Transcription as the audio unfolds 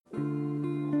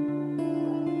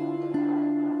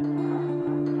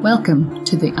Welcome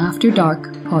to the After Dark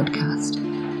podcast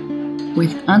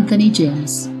with Anthony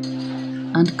James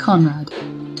and Conrad.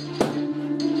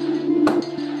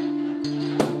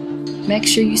 Make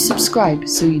sure you subscribe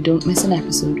so you don't miss an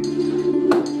episode.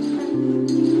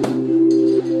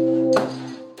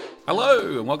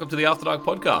 Hello and welcome to the After Dark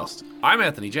podcast. I'm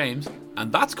Anthony James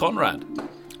and that's Conrad.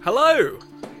 Hello!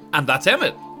 And that's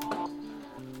Emmett.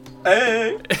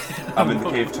 Hey! I'm in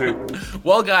the cave too.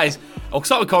 Well guys, I'll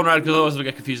start with Conrad because otherwise we'll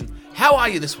get confusing. How are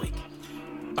you this week?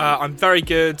 I'm very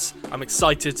good. I'm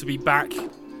excited to be back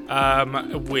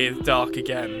with Dark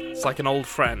again. It's like an old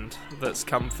friend that's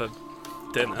come for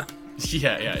dinner.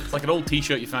 Yeah. It's like an old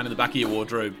t-shirt you found in the back of your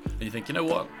wardrobe and you think, you know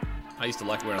what? I used to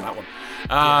like wearing that one.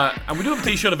 And we do have a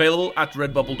t-shirt available at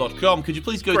redbubble.com. Could you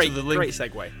please go to the link? Great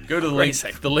segue. Go to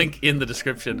the link in the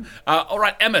description. All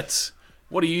right, Emmett.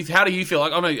 How do you feel?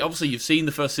 Like, obviously you've seen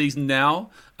the first season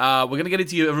now. We're going to get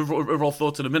into your overall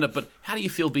thoughts in a minute, but how do you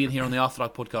feel being here on the After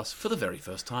Dark podcast for the very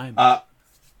first time?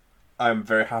 I'm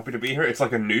very happy to be here. It's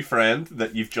like a new friend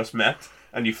that you've just met,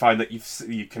 and you find that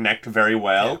you connect very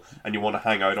well, and you want to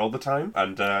hang out all the time.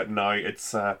 And now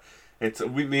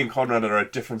me and Conrad are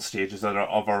at different stages of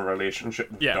our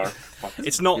relationship with Dark.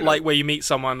 It's not like where you meet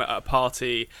someone at a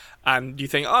party and you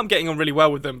think, I'm getting on really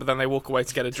well with them, but then they walk away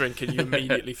to get a drink and you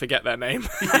immediately forget their name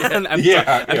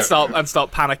and start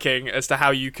panicking as to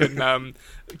how you can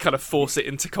kind of force it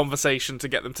into conversation to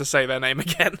get them to say their name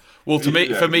again. Well, for me,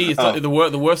 it's like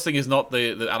the worst thing is not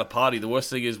the at a party. The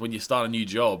worst thing is when you start a new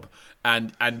job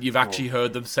and you've actually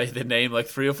heard them say their name like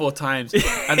 3 or 4 times,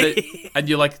 and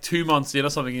you're like 2 months in or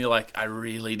something, and you're like, I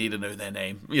really need to know their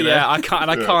name. You know? Yeah, I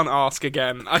can't ask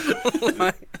again.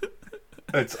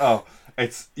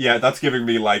 That's giving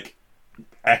me like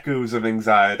echoes of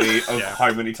anxiety of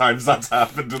how many times that's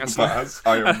happened in the past.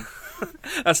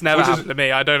 That's never happened to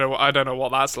me. I don't know what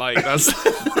that's like.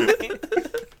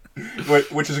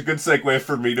 Which is a good segue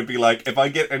for me to be like, if I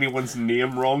get anyone's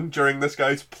name wrong during this,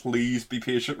 guys, please be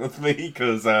patient with me,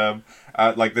 because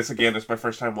this again is my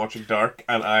first time watching Dark,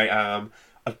 and I am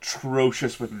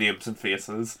atrocious with names and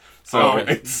faces. So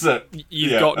it's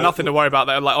you've got nothing to worry about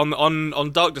there. Like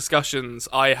on Dark Discussions,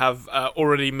 I have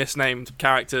already misnamed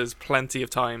characters plenty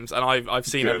of times, and I've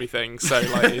seen everything. So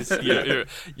like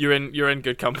you're in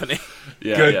good company.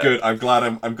 Good. I'm glad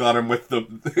I'm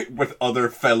with other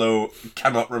fellow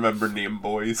cannot remember name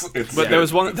boys. There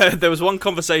was one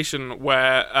conversation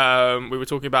where we were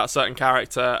talking about a certain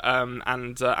character,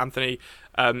 and Anthony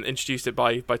introduced it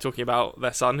by talking about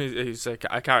their son, who's a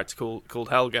character called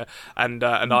Helga, and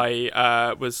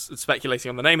I was speculating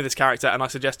on the name of this character, and I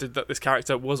suggested that this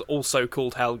character was also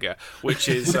called Helga, which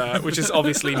is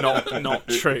obviously not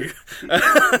true.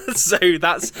 So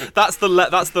that's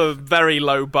the very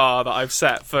low bar that I've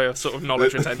set for sort of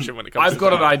knowledge retention when it comes. I've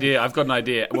got an idea.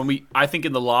 I think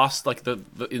in the last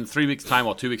in 3 weeks' time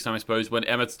or 2 weeks' time, I suppose, when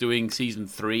Emmett's doing season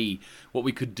 3, what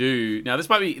we could do now, this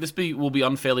will be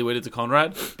unfairly weighted to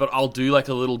Conrad, but I'll do like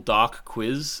a little Dark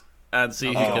quiz and see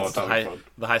who gets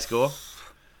the high score.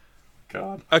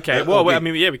 God. Okay. Well, we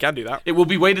can do that. It will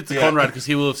be weighted to Conrad because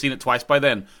he will have seen it twice by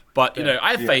then. But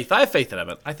I have faith. I have faith in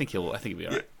Emmett. I think he'll be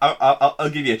alright. I'll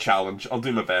give you a challenge. I'll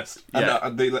do my best. Yeah.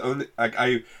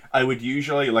 I would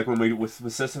usually, like when we with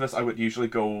Sisyphus, I would usually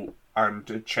go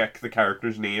and check the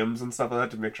characters' names and stuff like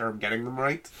that to make sure I'm getting them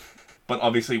right. But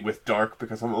obviously with Dark,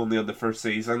 because I'm only on the first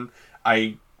season,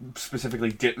 I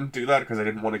specifically didn't do that because I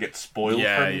didn't want to get spoiled for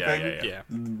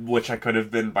anything, which I could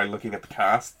have been by looking at the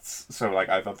casts. So like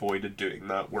I've avoided doing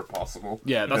that where possible.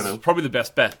 Yeah, that's probably the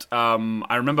best bet.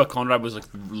 I remember Conrad was like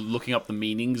looking up the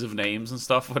meanings of names and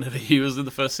stuff whenever he was in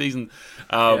the first season.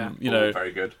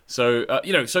 Very good. So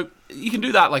so you can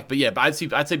do that. But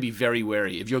I'd say be very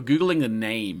wary. If you're googling a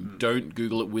name, don't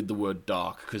Google it with the word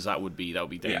dark, because that would be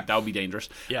dangerous.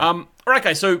 Yeah. All right,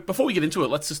 guys. So before we get into it,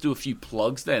 let's just do a few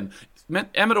plugs then.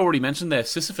 Emmett already mentioned there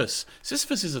Sisyphus.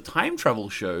 Sisyphus is a time travel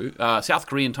show, South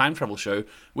Korean time travel show,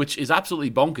 which is absolutely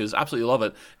bonkers. Absolutely love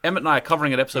it. Emmett and I are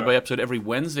covering it episode by episode every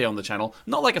Wednesday on the channel.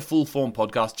 Not like a full form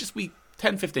podcast, just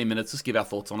 10-15 minutes, just give our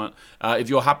thoughts on it. If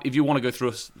you want to go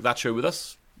through that show with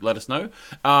us, let us know.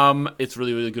 It's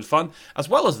really, really good fun. As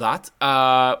well as that,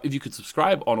 if you could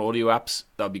subscribe on audio apps,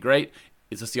 that would be great.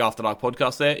 It's just the After Dark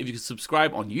podcast there. If you could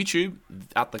subscribe on YouTube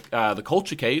at the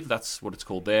Culture Cave, that's what it's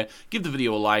called there. Give the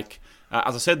video a like.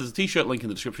 As I said, there's a t-shirt link in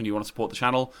the description if you want to support the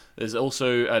channel. There's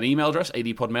also an email address,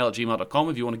 adpodmail@gmail.com,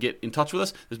 if you want to get in touch with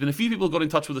us. There's been a few people who got in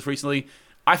touch with us recently.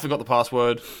 I forgot the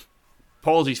password.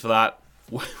 Apologies for that.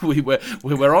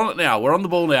 We're on it now. We're on the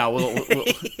ball now. We'll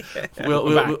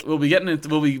be getting into,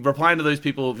 we'll be replying to those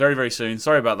people very, very soon.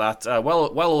 Sorry about that.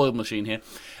 Well-oiled machine here.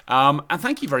 And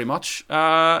thank you very much.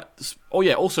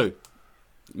 Also,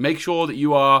 make sure that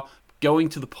you are going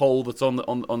to the poll that's on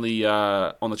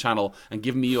the channel and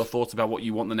giving me your thoughts about what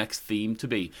you want the next theme to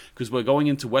be, because we're going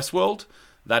into Westworld.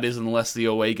 That is, unless the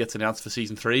OA gets announced for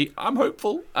season 3. I'm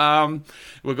hopeful.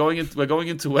 We're going into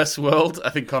Westworld.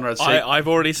 I think Conrad's. I've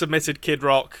already submitted Kid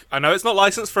Rock. I know it's not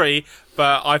license free,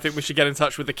 but I think we should get in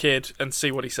touch with the kid and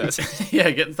see what he says. Yeah,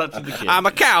 get in touch with the kid. I'm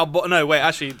a cowboy. No, wait,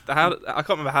 actually, I can't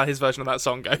remember how his version of that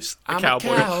song goes. I'm a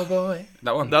cowboy.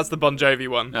 That one. That's the Bon Jovi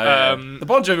one. Oh, yeah. The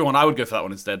Bon Jovi one, I would go for that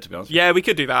one instead, to be honest. Yeah, we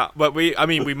could do that, but we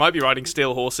might be riding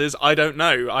steel horses. I don't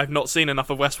know. I've not seen enough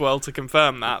of Westworld to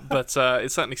confirm that, but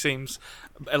it certainly seems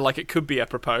like it could be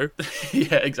apropos.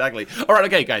 Yeah, exactly. All right,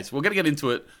 okay, guys, we're going to get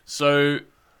into it. So,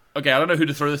 okay, I don't know who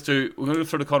to throw this to. We're going to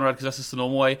throw to Conrad because that's just the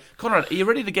normal way. Conrad, are you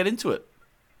ready to get into it?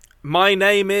 My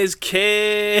name is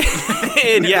Kid.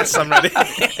 Yes, I'm ready.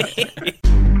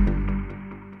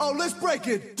 Oh, let's break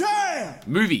it down!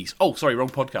 Movies. Oh, sorry, wrong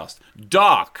podcast.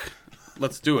 Dark.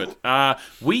 Let's do it.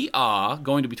 We are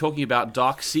going to be talking about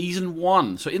Dark Season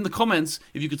 1. So in the comments,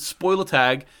 if you could spoiler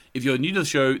tag, if you're new to the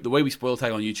show, the way we spoiler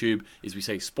tag on YouTube is we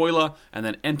say spoiler, and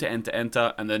then enter,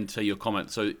 and then say your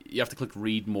comment. So you have to click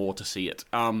read more to see it.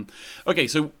 Okay,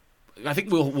 so I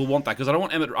think we'll want that, because I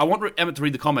want Emmett to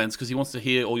read the comments because he wants to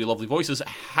hear all your lovely voices.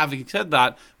 Having said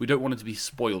that, we don't want it to be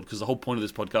spoiled, because the whole point of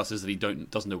this podcast is that he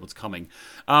doesn't know what's coming.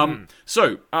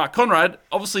 So, Conrad,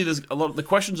 obviously there's a lot of the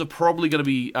questions are probably going to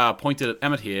be pointed at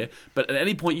Emmett here, but at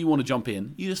any point you want to jump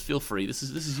in, you just feel free. This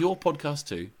is your podcast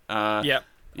too. Yeah.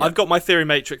 I've got my theory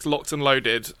matrix locked and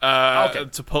loaded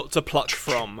to pluck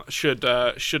from. Should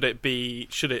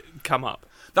it come up?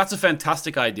 That's a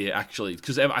fantastic idea, actually,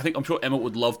 because I'm sure Emmett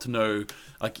would love to know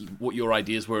like what your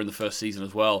ideas were in the first season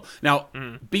as well. Now,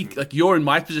 you're in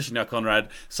my position now, Conrad.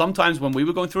 Sometimes when we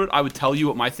were going through it, I would tell you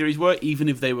what my theories were, even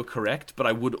if they were correct. But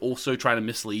I would also try to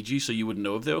mislead you, so you wouldn't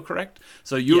know if they were correct.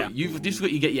 So you've just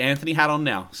got your Anthony hat on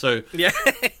now. So yeah.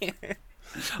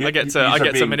 I get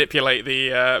to manipulate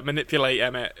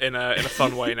Emmett in a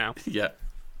fun way now. Yeah.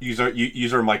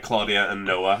 User my Claudia and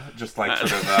Noah, just like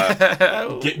sort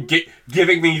of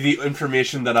giving me the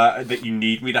information that you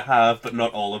need me to have, but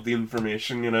not all of the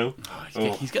information, you know.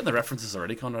 He's getting the references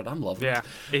already, Conrad. I'm loving it. Yeah,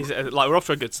 he's we're off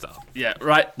to a good start. Yeah,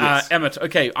 right. Yes. Emmett.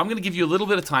 Okay, I'm going to give you a little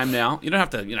bit of time now. You don't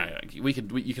have to.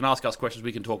 You can ask us questions.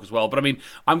 We can talk as well. But I mean,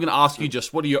 I'm going to ask you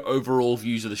just what are your overall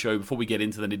views of the show before we get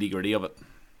into the nitty gritty of it.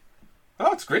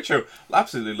 Oh, it's a great show.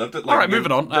 Absolutely loved it. All right,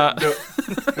 moving on.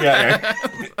 Yeah.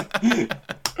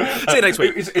 See you next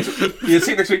week.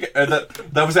 See you next week.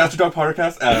 That was the After Dark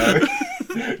podcast.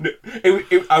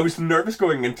 I was nervous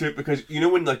going into it because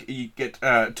when like you get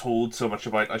told so much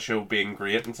about a show being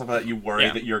great and stuff like that, you worry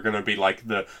that you're going to be like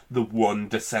the one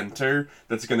dissenter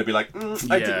that's going to be like,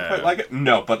 I didn't quite like it.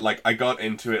 No, but like I got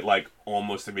into it like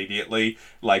almost immediately,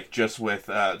 like just with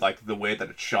like the way that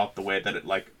it's shot, the way that it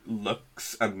like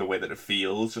looks, and the way that it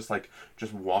feels, just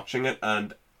watching it,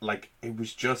 and like it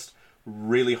was just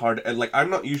really hard. And like I'm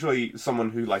not usually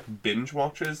someone who like binge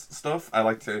watches stuff. I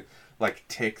like to like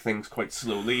take things quite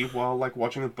slowly while like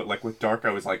watching it, but like with Dark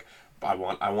I was like I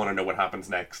want to know what happens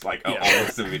next, like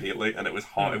almost immediately, and it was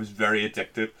hard. It was very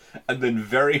addictive, and then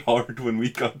very hard when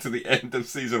we got to the end of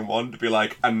season 1 to be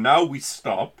like, and now we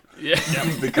stop,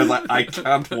 because I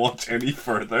can't watch any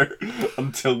further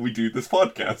until we do this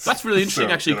podcast. That's really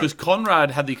interesting, actually, because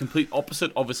Conrad had the complete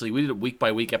opposite. Obviously, we did it week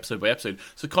by week, episode by episode.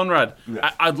 So Conrad,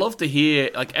 I'd love to hear,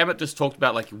 like Emmett just talked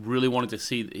about, like really wanted to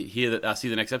see the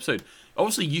next episode.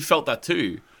 Obviously, you felt that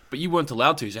too, but you weren't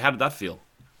allowed to. So how did that feel?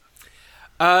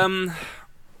 I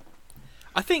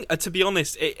think, to be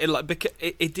honest,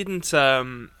 it didn't.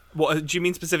 What do you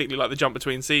mean specifically, like the jump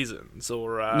between seasons,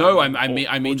 or no? I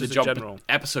mean the jump general?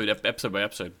 episode by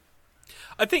episode.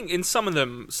 I think in some of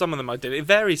them I did. It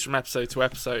varies from episode to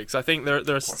episode, because I think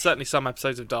there are certainly some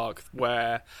episodes of Dark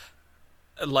where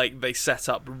like they set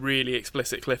up really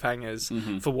explicit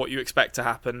cliffhangers for what you expect to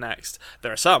happen next.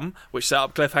 There are some which set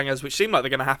up cliffhangers which seem like they're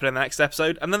going to happen in the next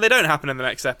episode, and then they don't happen in the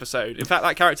next episode. In fact,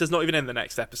 that character's not even in the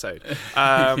next episode. We'll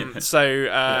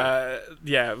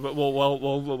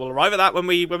arrive at that when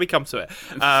we come to it.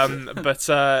 But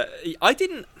I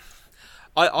didn't.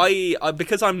 I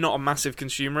because I'm not a massive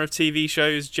consumer of TV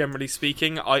shows, generally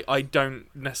speaking, I don't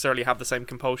necessarily have the same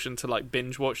compulsion to like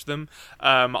binge watch them.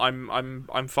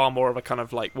 I'm far more of a kind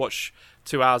of like watch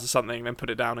 2 hours of something, then put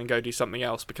it down and go do something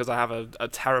else, because I have a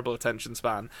terrible attention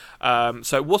span.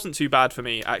 So it wasn't too bad for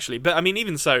me, actually. But I mean,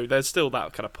 even so, there's still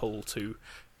that kind of pull to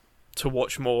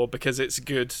watch more, because it's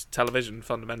good television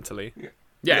fundamentally.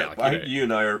 Yeah, I think you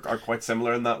and I are quite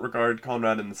similar in that regard,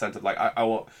 Conrad, in the sense of like I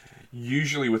will.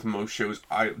 Usually with most shows,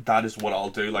 that is what I'll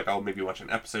do. Like I'll maybe watch an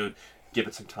episode, give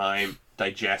it some time,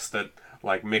 digest it,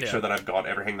 like make sure that I've got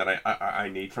everything that I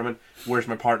need from it. Whereas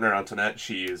my partner Antoinette,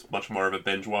 she is much more of a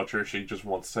binge watcher. She just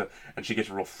wants to, and she gets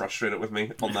real frustrated with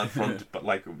me on that front. But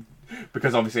like,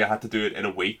 because obviously I had to do it in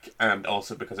a week, and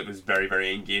also because it was very,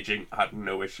 very engaging, I had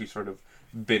no issue sort of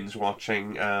binge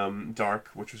watching Dark,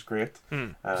 which was great.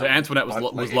 So Antoinette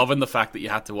was loving the fact that you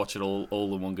had to watch it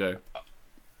all in one go.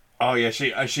 Oh yeah,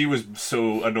 she was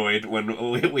so annoyed when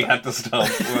we had to stop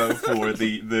for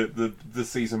the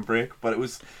season break. But it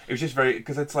was just very,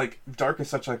 because it's like Dark is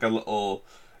such like a little,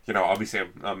 obviously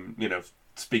I'm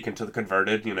speaking to the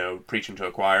converted, preaching to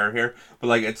a choir here, but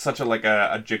like it's such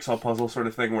a jigsaw puzzle sort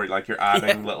of thing where like you're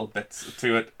adding little bits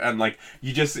to it, and like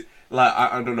you just like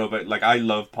I don't know, but like I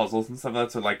love puzzles and stuff like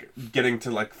that, so like getting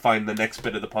to like find the next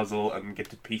bit of the puzzle and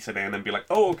get to piece it in and be like,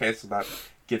 oh okay, so that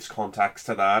gives context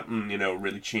to that, and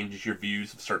really changes your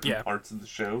views of certain parts of the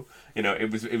show.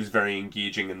 It was very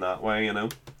engaging in that way.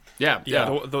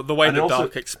 The way that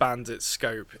Dark expands its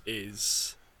scope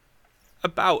is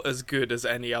about as good as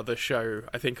any other show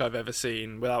I think I've ever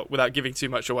seen, without giving too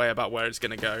much away about where it's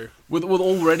going to go. With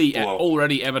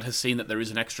already Emmett has seen that there is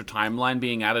an extra timeline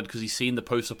being added, because he's seen the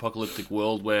post-apocalyptic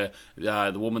world where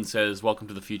the woman says "Welcome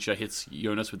to the future," hits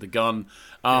Jonas with the gun.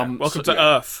 Welcome to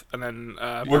Earth, and then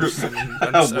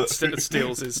and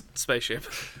steals his spaceship.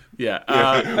 Yeah,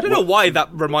 I don't know why that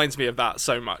reminds me of that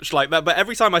so much, like that. But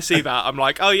every time I see that, I'm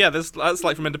like, oh yeah, that's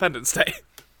like from Independence Day.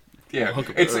 Yeah,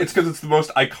 it's because it's the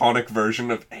most iconic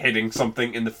version of hitting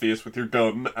something in the face with your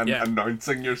gun and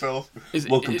announcing yourself.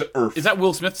 Welcome to Earth. Is that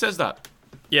Will Smith says that?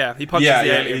 Yeah, he punches the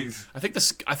alien. I think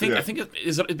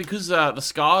is it because the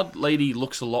scarred lady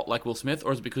looks a lot like Will Smith,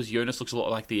 or is it because Jonas looks a lot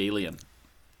like the alien?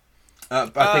 I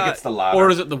think it's the latter. Or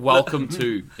is it the welcome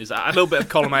to? Is that a little bit of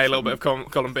column A, a little bit of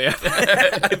column B? I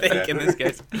think in this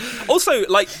case. Also,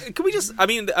 like, can we just? I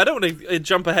mean, I don't want to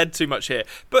jump ahead too much here,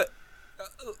 but.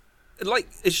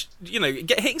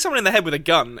 Hitting someone in the head with a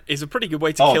gun is a pretty good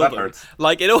way to kill them. Hurts.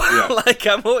 Like like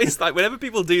I'm always like, whenever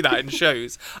people do that in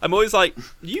shows, I'm always like,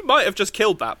 you might have just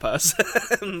killed that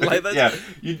person. Like,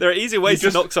 there are easier ways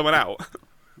to knock someone out.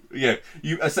 Yeah,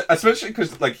 especially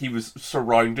because like he was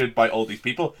surrounded by all these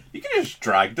people, you could just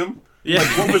drag them. Yeah.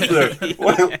 Like,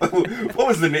 what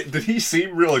was the did he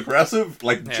seem real aggressive?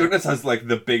 Like Jonas has like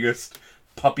the biggest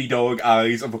puppy dog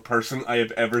eyes of a person I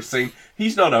have ever seen.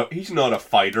 He's not a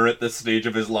fighter at this stage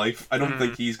of his life. I don't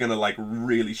think he's gonna like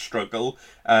really struggle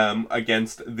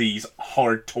against these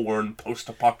hard torn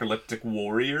post-apocalyptic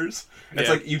warriors. It's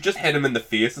like you just hit him in the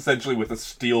face essentially with a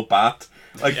steel bat.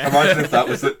 Like imagine if that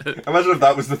was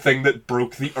the thing that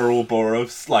broke the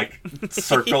Ouroboros like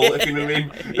circle, if you know what I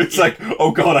mean. It's like,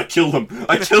 oh god, I killed him.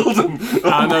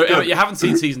 No, you haven't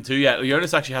seen season 2 yet.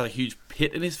 Jonas actually has a huge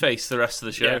hit in his face the rest of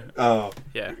the show.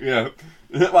 Yeah.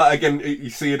 Well, again, you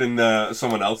see it in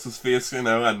someone else's face, and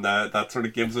that sort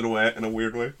of gives it away in a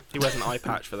weird way. He wears an eye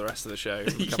patch for the rest of the show.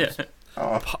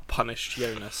 Punished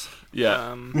Jonas.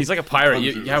 Yeah, he's like a pirate.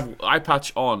 You have eye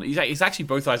patch on. He's actually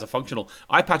both eyes are functional.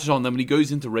 Eye patch is on. Then when he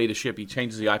goes into raid a ship, he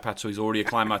changes the eye patch so he's already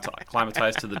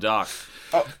acclimatized to the dark.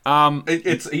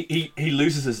 He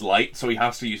loses his light, so he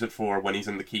has to use it for when he's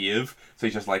in the cave. So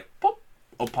he's just like pop.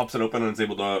 Pops it open and is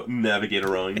able to navigate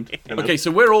around. Okay, so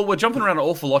we're jumping around an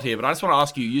awful lot here, but I just want to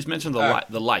ask you. You just mentioned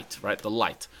the light, right? The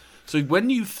light. So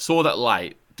when you saw that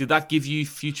light, did that give you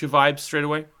future vibes straight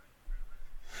away?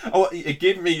 Oh, it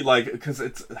gave me like, because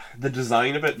it's the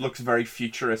design of it looks very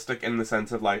futuristic in the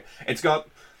sense of like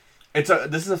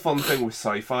this is a fun thing with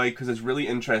sci-fi, because it's really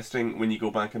interesting when you go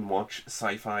back and watch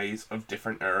sci-fis of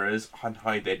different eras and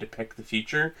how they depict the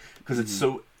future, because it's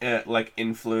so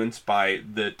influenced by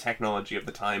the technology of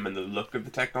the time and the look of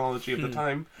the technology of the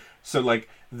time. So like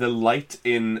the light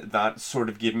in that sort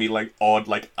of gave me like odd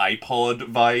like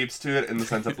iPod vibes to it, in the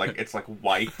sense of like it's like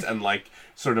white and like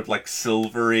sort of like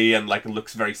silvery and like it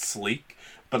looks very sleek.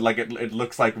 But like it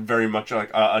looks like very much like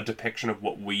a depiction of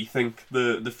what we think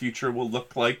the future will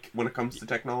look like when it comes to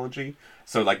technology.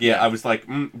 So like I was like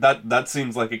that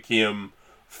seems like it came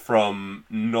from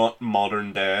not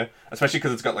modern day, especially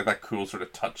because it's got like that cool sort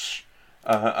of touch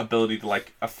ability to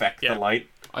like affect the light.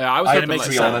 Yeah, I was hoping to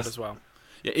be honest as well.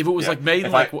 Yeah, if it was like made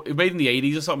in made in the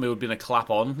 80s or something, it would have been a clap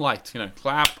on light,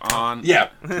 clap on, and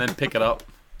then pick it up.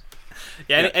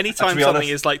 Yeah, anytime something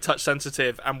is like touch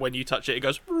sensitive and when you touch it, it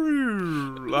goes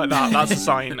like that. That's a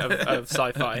sign of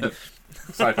sci-fi.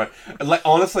 Sci-fi. Like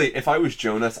honestly, if I was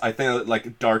Jonas, I think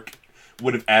like Dark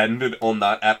would have ended on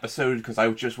that episode, because I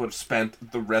just would have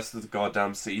spent the rest of the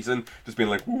goddamn season just being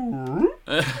like, turning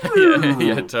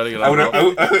it on.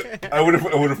 I would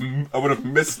have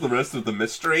missed the rest of the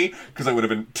mystery, because I would have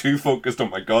been too focused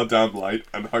on my goddamn light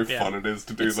and how fun it is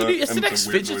to do that. It's the next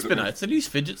fidget spinner. It's the new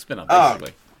fidget spinner,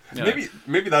 basically. You know.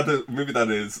 Maybe that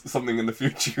is something in the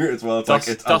future as well. It's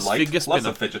it's dust a light figure plus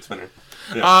spinner. a fidget spinner.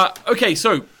 Yeah. Okay,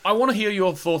 so I want to hear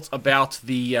your thoughts about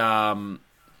the.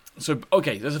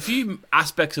 There's a few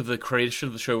aspects of the creation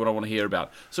of the show what I want to hear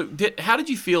about. So, how did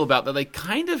you feel about that? They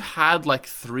kind of had like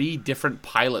 3 different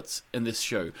pilots in this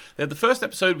show. They had the first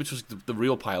episode, which was the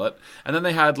real pilot, and then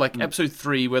they had like episode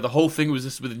 3, where the whole thing was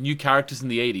just with new characters in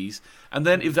the 80s. And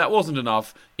then, if that wasn't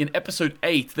enough, in episode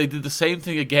 8, they did the same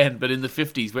thing again, but in the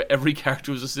 50s, where every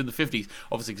character was just in the 50s,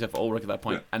 obviously except for Ulrich at that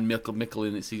point, and Mikkel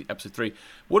in episode 3.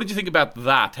 What did you think about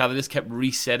that? How they just kept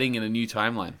resetting in a new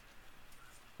timeline?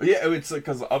 Yeah, it's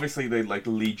because obviously they like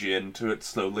lead you into it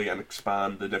slowly and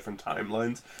expand the different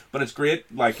timelines. But it's great,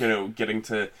 getting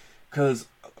to, because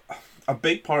a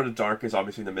big part of Dark is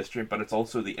obviously the mystery, but it's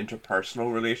also the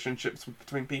interpersonal relationships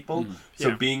between people.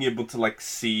 So being able to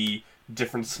see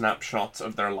different snapshots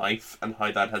of their life and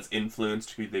how that has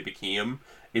influenced who they became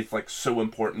is so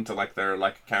important to their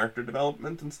character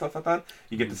development and stuff like that.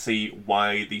 You get to see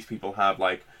why these people have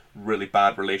really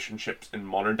bad relationships in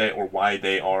modern day, or why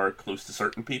they are close to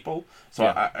certain people. So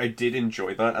I did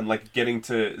enjoy that, and getting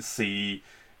to see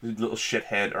little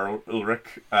shithead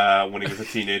Ulrich when he was a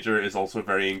teenager is also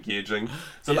very engaging.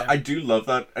 So I do love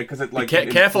that because it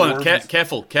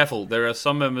careful. There are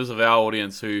some members of our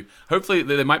audience who hopefully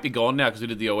they might be gone now because we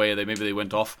did the OA. Maybe they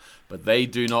went off, but they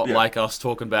do not like us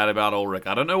talking bad about Ulrich.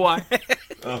 I don't know why.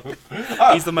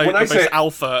 He's the most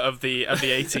alpha of the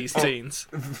 80s teens.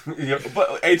 Yeah,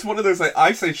 but it's one of those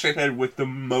I say shithead with the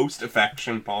most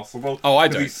affection possible. Oh, I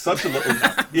do. He's such a little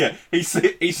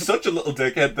he's such a little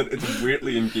dickhead that it's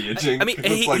weirdly engaging. I mean,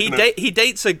 he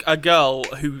dates a girl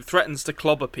who threatens to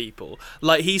clobber people.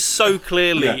 He's so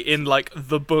clearly in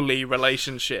the bully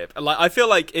relationship. I feel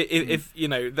like if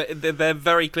they're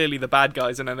very clearly the bad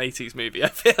guys in an 80s movie. I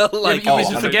feel like he was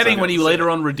just forgetting when he later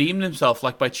on redeemed himself,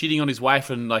 by cheating on his wife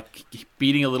and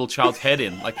beating a little child's head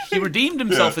in. He redeemed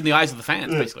himself in the eyes of the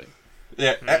fans, basically.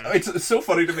 Yeah, it's so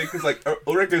funny to me because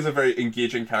Ulrich is a very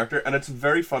engaging character, and it's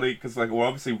very funny because we're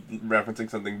obviously referencing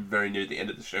something very near the end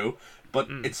of the show, but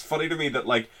it's funny to me that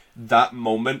that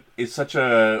moment is such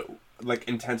a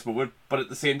intense moment, but at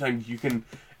the same time you can.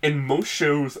 In most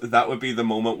shows, that would be the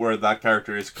moment where that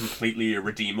character is completely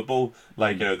irredeemable.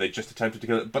 They just attempted to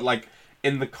kill it. But,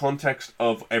 in the context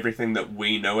of everything that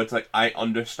we know, it's I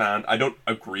understand. I don't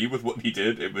agree with what he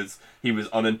did. He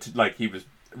was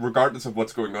regardless of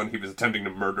what's going on, he was attempting to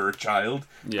murder a child.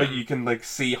 Yeah. But you can,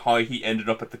 see how he ended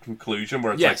up at the conclusion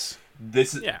where it's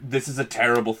this is a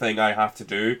terrible thing I have to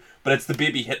do. But it's the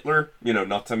baby Hitler,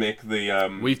 not to make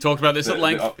the... We've talked about this at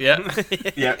length, yeah,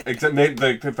 except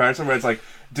the comparison where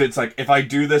it's if I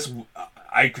do this,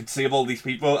 I could save all these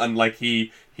people, and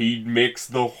he makes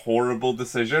the horrible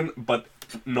decision, but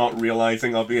not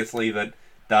realizing, obviously, that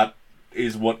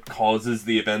is what causes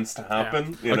the events to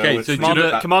happen.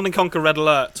 Command and Conquer Red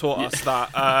Alert taught us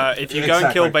that if you go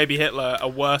and kill baby Hitler, a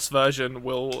worse version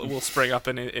will spring up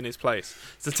in his place.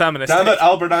 It's deterministic. Damn it,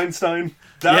 Albert Einstein.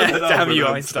 Damn you,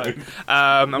 Einstein.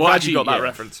 I'm glad you got that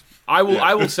reference. I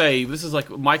will say this is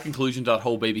my conclusion to that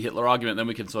whole baby Hitler argument. Then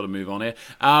we can sort of move on here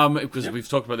because we've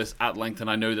talked about this at length, and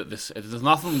I know that there's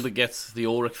nothing that gets the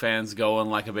Ulrich fans going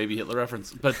like a baby Hitler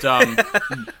reference. But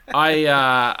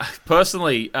I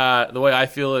personally, the way I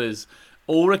feel it is,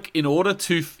 Ulrich, in order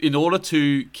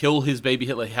to kill his baby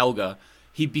Hitler Helga,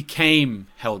 he became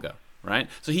Helga, right?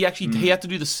 So he had to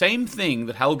do the same thing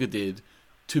that Helga did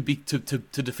to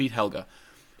defeat Helga.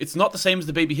 It's not the same as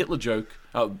the baby Hitler joke.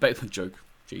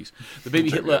 The baby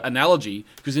Hitler analogy,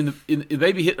 because in the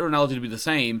baby Hitler analogy to be the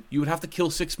same, you would have to kill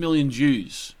 6 million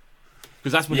Jews.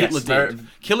 Because that's what Hitler did.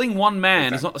 Killing one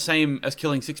man is not the same as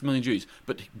killing 6 million Jews.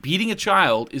 But beating a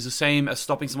child is the same as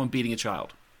stopping someone beating a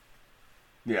child.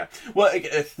 Yeah. Well,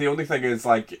 the only thing is,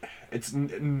 it's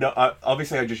no,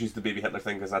 obviously I just used the baby Hitler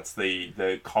thing because that's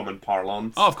the common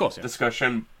parlance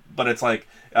discussion. But it's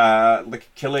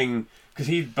killing... Because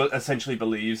he essentially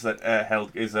believes that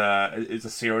Helg is a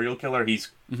serial killer. He's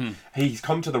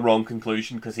come to the wrong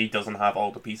conclusion because he doesn't have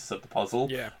all the pieces of the puzzle,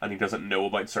 and he doesn't know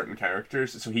about certain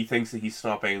characters. So he thinks that he's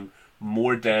stopping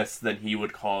more deaths than he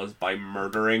would cause by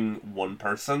murdering one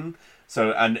person.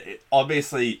 So, and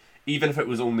obviously, even if it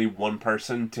was only one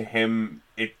person, to him,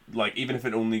 even if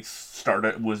it only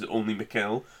was only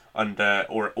Mikkel and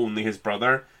or only his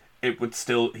brother, he would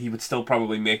still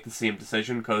probably make the same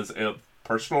decision because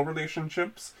personal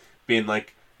relationships, being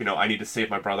I need to save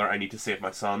my brother, I need to save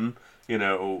my son,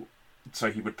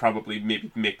 so he would probably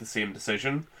maybe make the same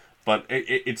decision. But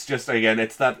it's just, again,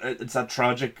 it's that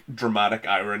tragic, dramatic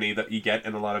irony that you get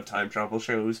in a lot of time travel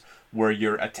shows, where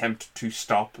your attempt to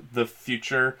stop the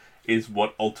future is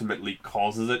what ultimately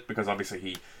causes it, because obviously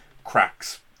he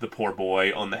cracks the poor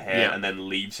boy on the head and then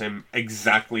leaves him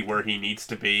exactly where he needs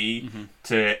to be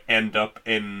to end up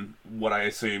in what I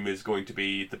assume is going to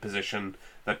be the position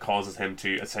that causes him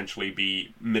to essentially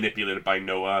be manipulated by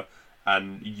Noah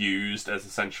and used as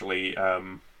essentially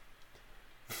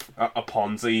a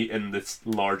Ponzi in this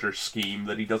larger scheme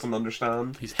that he doesn't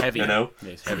understand. He's heavy. You know? Yeah,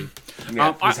 he's heavy.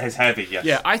 He's heavy, yes.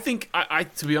 Yeah, I think,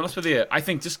 to be honest with you, I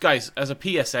think just, guys, as a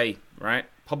PSA, right,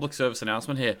 public service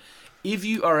announcement here, if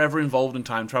you are ever involved in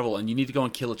time travel and you need to go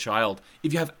and kill a child,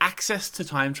 if you have access to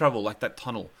time travel, like that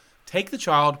tunnel, take the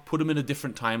child, put him in a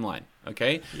different timeline,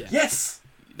 okay? Yeah. Yes!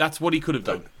 That's what he could have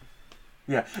done.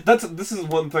 Yeah, this is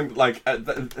one thing, like...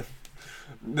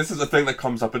 this is a thing that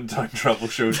comes up in time travel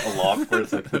shows a lot, where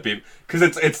it's like the baby, because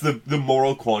it's the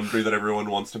moral quandary that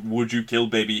everyone wants to. Would you kill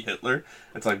baby Hitler?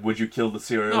 It's like, would you kill the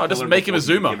serial killer? No, just make him a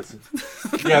Zoomer.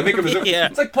 Yeah, make him a Zoomer. Yeah.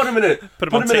 It's like put him in a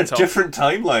TikTok. different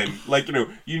timeline. Like,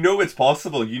 you know it's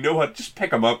possible. You know what? Just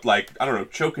pick him up. Like, I don't know,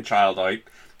 choke a child out.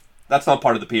 That's not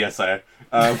part of the PSA.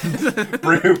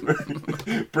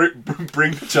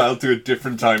 Bring the child to a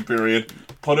different time period.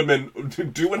 Put him in.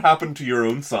 Do what happened to your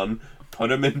own son. Put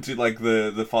him into like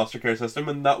the foster care system,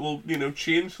 and that will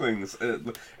change things.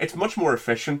 It's much more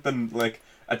efficient than like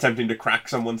attempting to crack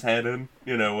someone's head in.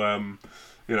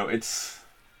 It's,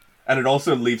 and it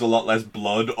also leaves a lot less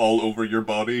blood all over your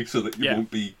body, so that you won't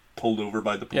be pulled over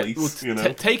by the police.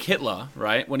 Take Hitler,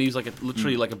 right, when he was like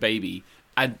literally like a baby,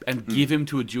 and give him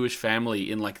to a Jewish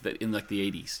family in the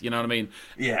 80s. You know what I mean?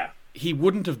 Yeah. He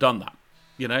wouldn't have done that.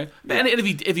 And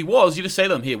if he was, you just say to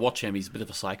them, "Here, watch him. He's a bit of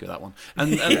a psycho, that one."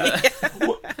 And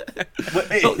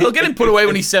they'll get him put away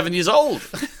when he's 7 years old.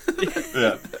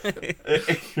 Yeah.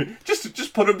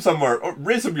 just put him somewhere, or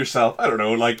raise him yourself. I don't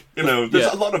know.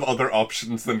 There's a lot of other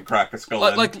options than crack a skull.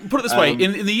 Like put it this way: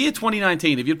 in the year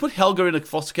 2019, if you'd put Helga in a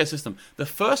foster care system, the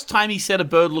first time he said a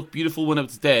bird looked beautiful when it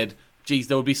was dead, geez,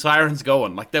 there would be sirens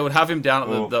going. Like they would have him down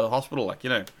at the hospital.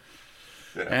 Yeah.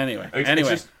 Anyway.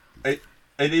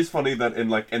 It is funny that in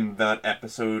that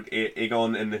episode,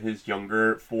 Aegon in his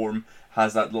younger form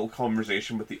has that little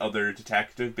conversation with the other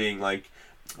detective, being like,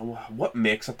 "What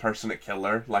makes a person a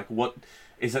killer? Like, what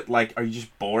is it like? Are you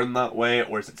just born that way,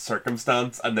 or is it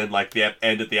circumstance?" And then the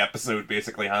end of the episode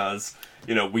basically has,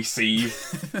 we see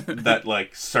that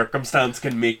circumstance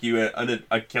can make you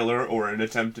a killer or an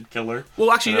attempted killer.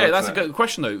 Well, actually, that's a good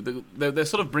question though. They're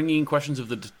sort of bringing in questions of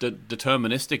the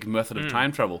deterministic method of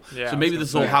time travel. Yeah, so maybe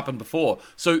this has all happened before.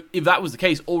 So if that was the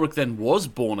case, Ulrich then was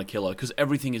born a killer because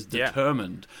everything is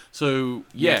determined. So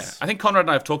yes. I think Conrad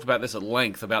and I have talked about this at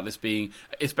length, about this being,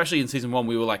 especially in season 1,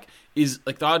 we were like, is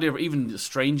like the idea of even a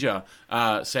stranger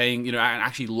saying, and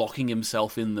actually locking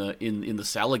himself in the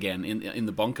cell again, in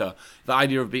the bunker. The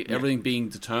idea of everything being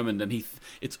determined, and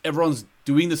everyone's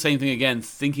doing the same thing again,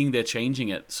 thinking they're changing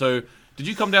it. So, did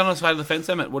you come down on the side of the fence,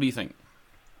 Emmett? What do you think?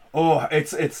 Oh,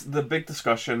 it's the big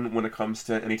discussion when it comes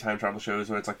to any time travel shows,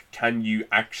 where it's like, can you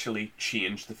actually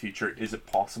change the future? Is it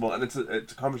possible? And it's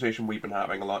a conversation we've been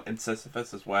having a lot in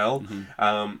Sisyphus as well.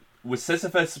 Mm-hmm. With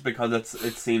Sisyphus, because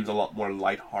it seems a lot more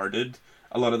lighthearted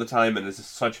a lot of the time, and it's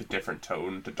such a different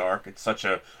tone to Dark. It's such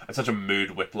a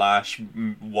mood whiplash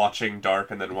watching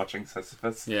Dark and then watching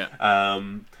Sisyphus. Yeah. I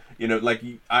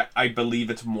believe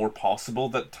it's more possible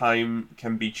that time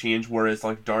can be changed, whereas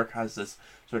Dark has this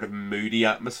sort of moody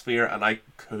atmosphere, and I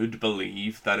could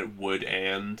believe that it would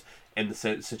end in the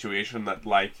situation that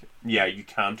you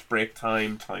can't break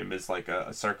time. Time is like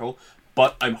a circle,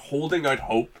 but I'm holding out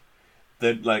hope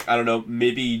that I don't know,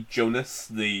 maybe Jonas,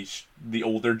 the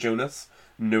older Jonas,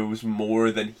 knows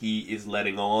more than he is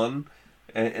letting on,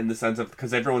 in the sense of,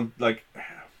 because everyone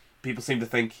people seem to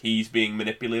think he's being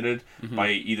manipulated by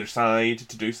either side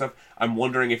to do stuff. I'm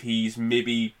wondering if he's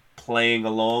maybe playing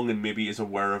along and maybe is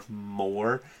aware of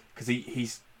more, because he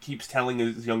keeps telling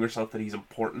his younger self that he's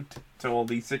important to all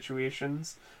these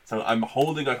situations. So I'm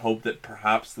holding out hope that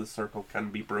perhaps the circle can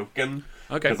be broken.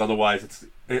 Okay. Because otherwise it's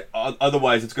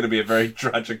going to be a very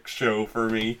tragic show for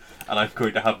me, and I'm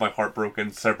going to have my heart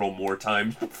broken several more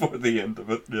times before the end of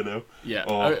it. Yeah.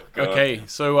 Oh, okay.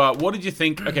 So what did you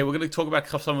think? Okay, we're going to talk about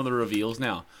some of the reveals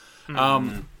now.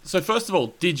 So first of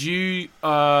all, did you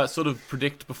sort of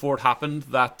predict before it happened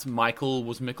that Michael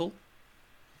was Mikkel?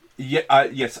 Yeah,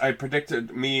 yes, I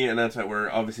predicted. Me and Etta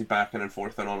were obviously backing and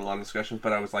forth on a lot of discussions,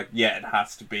 but I was like, yeah, it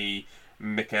has to be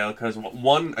Mikkel, because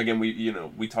one, again,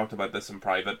 we talked about this in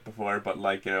private before, but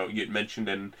you'd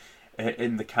mentioned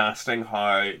in the casting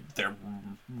how they're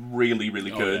really,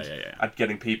 really good at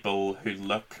getting people who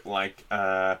look like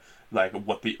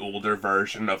what the older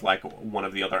version of one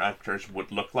of the other actors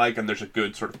would look like, and there's a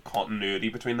good sort of continuity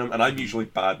between them. And I'm usually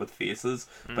bad with faces,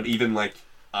 but even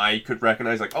I could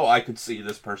recognize I could see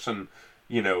this person,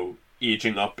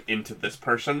 aging up into this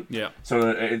person. Yeah.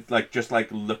 So it's like just like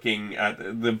looking at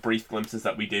the brief glimpses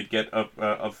that we did get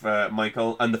of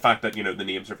Michael, and the fact that the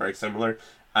names are very similar,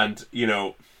 and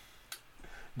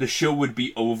the show would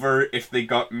be over if they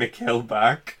got Mikhail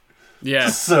back. Yeah.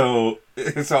 So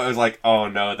I was like, oh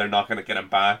no, they're not going to get him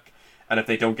back, and if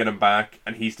they don't get him back,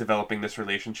 and he's developing this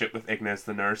relationship with Ignace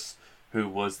the nurse, who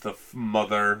was the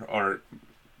mother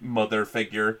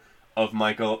figure of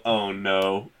Michael, oh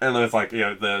no. And it was like,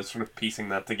 the sort of piecing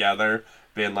that together,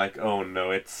 being like, oh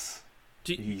no,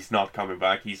 he's not coming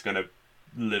back, he's gonna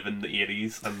live in the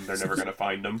 80s and they're never gonna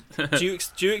find him. Do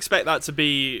you expect that to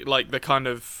be like the kind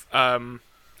of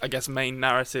I guess main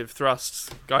narrative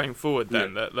thrust going forward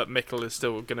then, that Mikkel is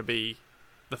still gonna be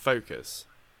the focus?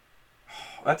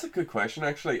 That's a good question,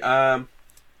 actually.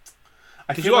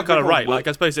 Because you are kind of right. Like,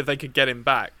 I suppose if they could get him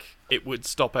back, it would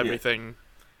stop everything.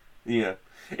 Yeah.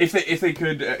 If they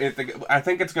could, I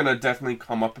think it's gonna definitely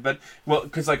come up a bit. Well,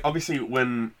 because like obviously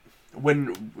when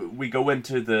we go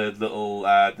into the little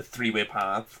the three-way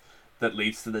path that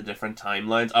leads to the different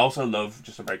timelines, I also love,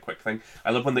 just a very quick thing, I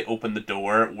love when they open the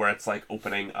door where it's like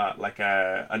opening like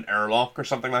an airlock or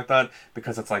something like that,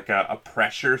 because it's like a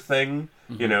pressure thing,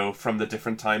 from the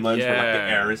different timelines where like the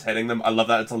air is hitting them. I love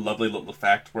that. It's a lovely little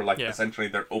effect where like essentially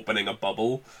they're opening a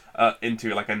bubble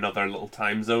into like another little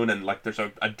time zone, and like there's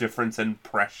a difference in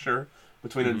pressure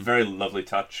between it. Very lovely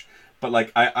touch. But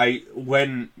like I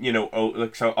when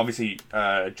so obviously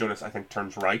Jonas, I think,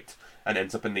 turns right and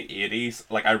ends up in the 80s.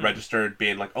 Like I registered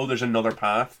being like, oh, there's another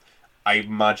path. I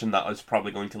imagine that is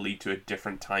probably going to lead to a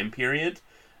different time period,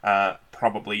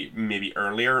 probably maybe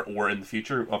earlier or in the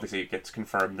future. Obviously it gets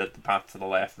confirmed that the path to the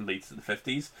left leads to the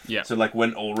 50s. Yeah. So like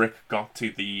when Ulrich got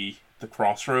to the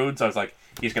crossroads, I was like,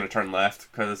 he's going to turn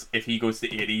left, because if he goes to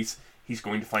the 80s, he's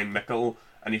going to find Mikkel,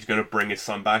 and he's going to bring his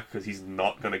son back, because he's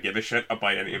not going to give a shit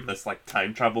about any of this like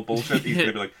time travel bullshit. He's going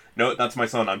to be like, no, that's my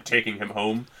son, I'm taking him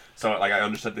home. So like I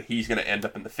understood that he's going to end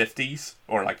up in the 50s,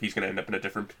 or like he's going to end up in a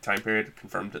different time period.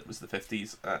 Confirmed it was the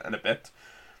 50s in a bit.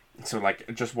 So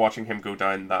like just watching him go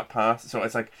down that path. So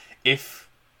it's like, because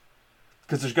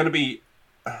there's going to be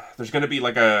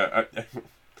like a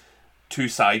two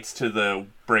sides to the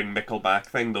bring Mikkel back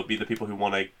thing. There'll be the people who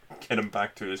want to get him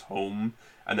back to his home,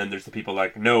 and then there's the people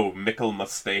like, no, Mikkel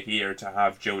must stay here to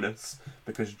have Jonas,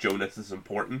 because Jonas is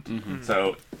important.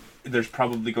 So there's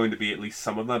probably going to be at least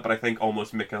some of that, but I think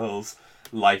almost Mikkel's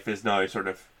life is now sort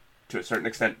of, to a certain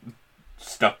extent,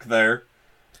 stuck there.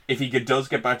 If he does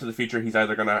get back to the future, he's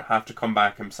either going to have to come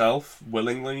back himself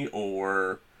willingly,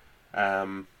 or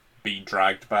be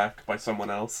dragged back by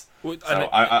someone else. Well, so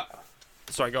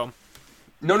sorry, go on.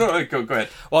 No, go ahead.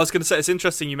 Well, I was going to say, it's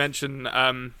interesting you mentioned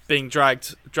being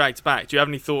dragged back. Do you have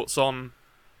any thoughts on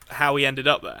how he ended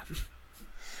up there?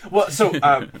 Well, so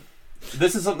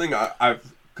this is something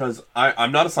because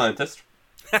I'm not a scientist.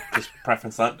 Just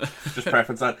preference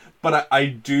that. But I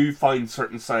do find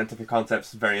certain scientific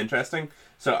concepts very interesting.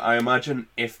 So I imagine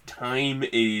if time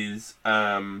is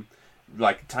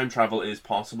like time travel is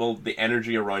possible, the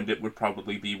energy around it would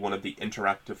probably be one of the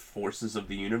interactive forces of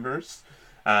the universe.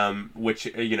 Which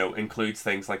includes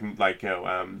things like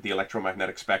the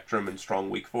electromagnetic spectrum and strong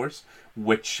weak force,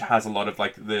 which has a lot of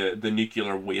like the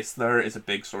nuclear waste there is a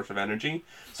big source of energy.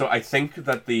 So I think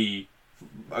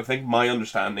my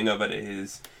understanding of it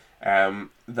is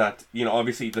that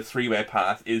obviously the three-way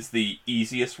path is the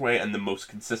easiest way and the most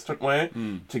consistent way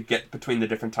to get between the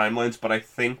different timelines, but I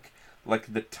think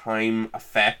like the time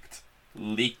effect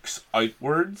leaks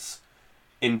outwards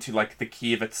into like the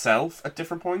cave itself at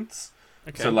different points.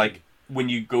 Okay. So, like, when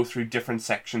you go through different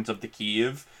sections of the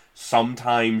cave,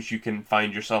 sometimes you can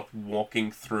find yourself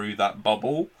walking through that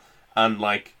bubble and,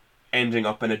 like, ending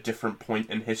up in a different point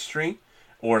in history.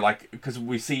 Or, like, because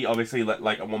we see, obviously,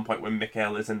 like, at one point when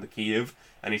Mikhail is in the cave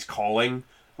and he's calling,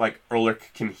 like,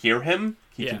 Ulrich can hear him.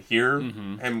 He can hear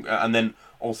him. And then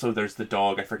also there's the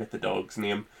dog. I forget the dog's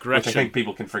name. Gretchen. Which I think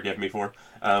people can forgive me for.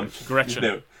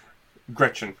 Gretchen.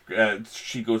 Gretchen,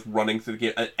 she goes running through the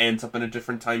gate and ends up in a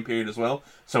different time period as well.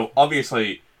 So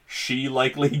obviously she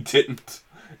likely didn't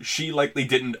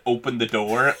open the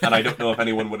door, and I don't know if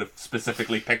anyone would have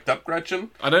specifically picked up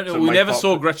Gretchen. I don't know. We never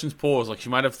saw Gretchen's paws. Like, she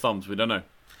might have thumbs. We don't know.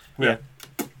 Yeah.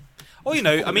 Well,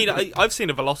 I mean, I've seen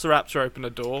a velociraptor open a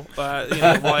door.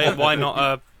 Why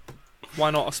not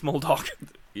a small dog?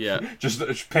 Yeah.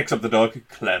 Just picks up the dog.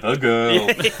 Clever girl.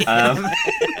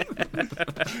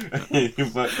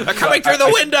 They're coming through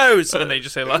the windows, and they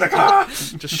just say like,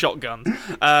 just shotguns.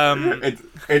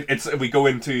 We go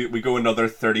another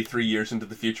 33 years into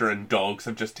the future, and dogs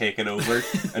have just taken over,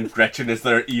 and Gretchen is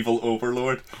their evil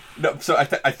overlord. No, so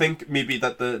I think maybe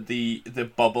that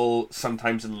the bubble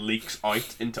sometimes leaks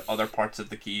out into other parts of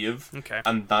the Kiev, okay,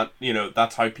 and that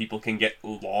that's how people can get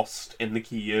lost in the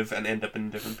Kiev and end up in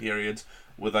different periods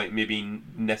without maybe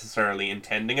necessarily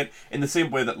intending it. In the same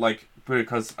way that, like,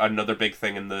 because another big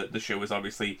thing in the show is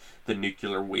obviously the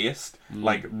nuclear waste,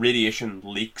 like radiation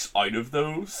leaks out of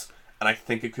those, and I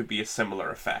think it could be a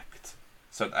similar effect.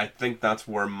 So I think that's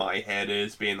where my head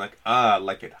is, being like,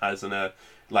 like it has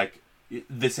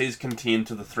this is contained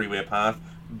to the three-way path,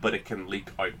 but it can leak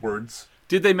outwards.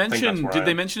 Did they mention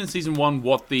in season 1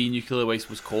 what the nuclear waste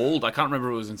was called? I can't remember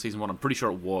if it was in season 1. I'm pretty sure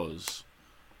it was.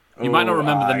 You might not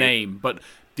remember the name, but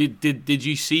did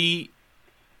you see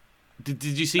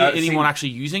anyone actually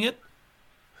using it?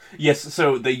 Yes,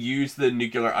 so they use the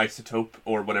nuclear isotope,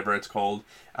 or whatever it's called,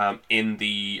 in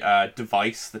the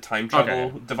device, the time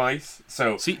travel device.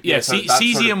 So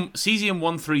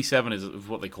cesium-137 is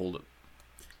what they called it.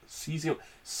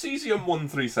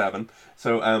 Cesium-137.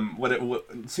 So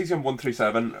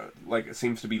cesium-137 it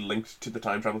seems to be linked to the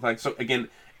time travel thing. So again,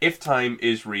 if time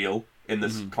is real in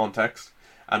this context,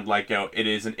 and it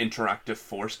is an interactive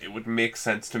force, it would make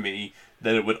sense to me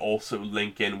that it would also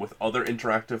link in with other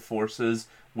interactive forces,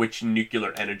 which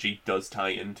nuclear energy does tie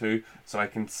into. So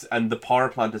and the power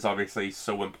plant is obviously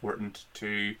so important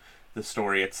to the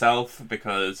story itself,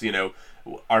 because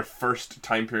our first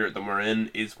time period that we're in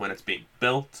is when it's being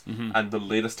built, and the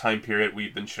latest time period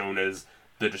we've been shown is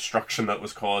the destruction that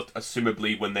was caused,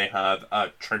 assumably when they had a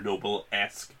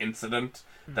Chernobyl-esque incident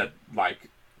that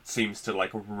seems to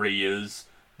raise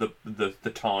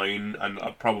the town and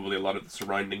probably a lot of the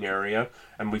surrounding area.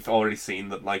 And we've already seen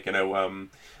that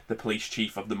the police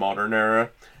chief of the modern era,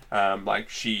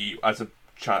 she as a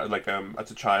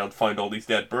child found all these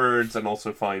dead birds, and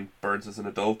also found birds as an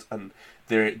adult, and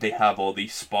they have all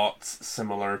these spots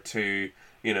similar to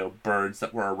birds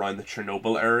that were around the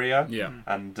Chernobyl area. Yeah.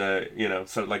 And so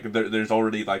there's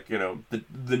already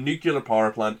the nuclear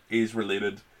power plant is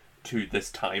related to this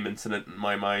time incident in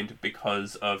my mind,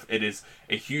 because of it is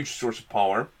a huge source of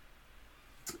power,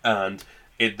 and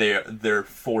their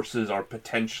forces are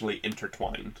potentially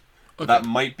intertwined. Okay. That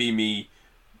might be me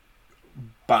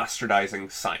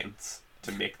bastardizing science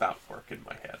to make that work in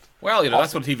my head. Well,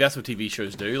 that's what TV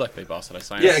shows do. They bastardize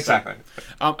science. Yeah, exactly.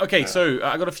 So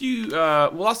I got a few.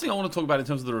 Last thing I want to talk about in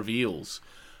terms of the reveals.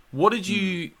 What did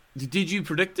you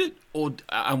predict it,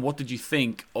 and what did you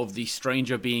think of the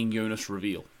stranger being Jonas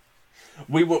reveal?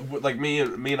 We were me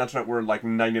and Antoinette were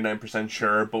 99%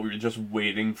 sure, but we were just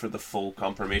waiting for the full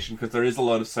confirmation, because there is a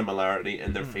lot of similarity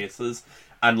in their faces,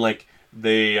 and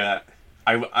they.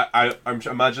 I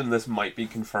imagine this might be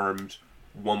confirmed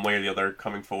one way or the other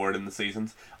coming forward in the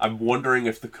seasons. I'm wondering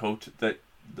if the coat that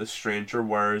the stranger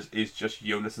wears is just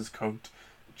Jonas's coat,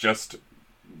 just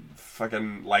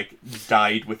fucking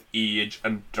dyed with age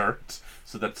and dirt,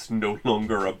 so that's no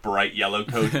longer a bright yellow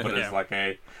coat, but it's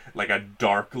a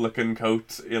dark looking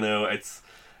coat. It's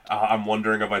I'm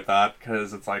wondering about that,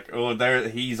 because it's there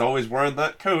he's always wearing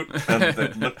that coat, and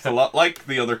it looks a lot like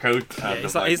the other coat.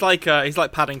 He's like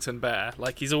Paddington Bear.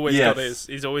 He's always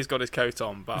got his coat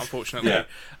on, but unfortunately,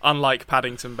 unlike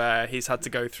Paddington Bear, he's had to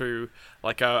go through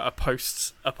a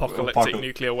post-apocalyptic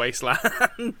nuclear wasteland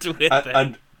with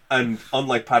it. And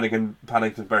unlike Paddington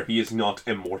Bear, he is not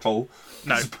immortal.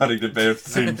 No, Paddington Bear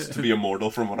seems to be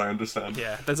immortal, from what I understand.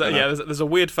 Yeah, there's a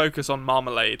weird focus on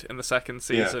marmalade in the second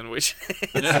season, which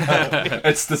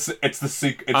it's the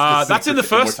that's in the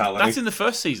first. That's in the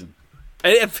first season.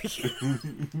 They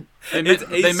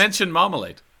mentioned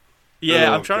marmalade.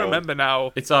 Yeah, I'm trying to remember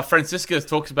now. It's Francisca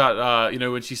talks about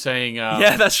when she's saying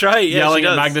yeah, that's right. Yeah, yelling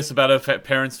at Magnus about her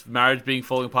parents' marriage being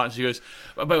falling apart, and she goes,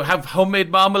 "But have homemade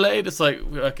marmalade." It's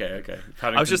okay.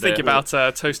 I was just thinking about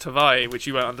Toast Hawaii, which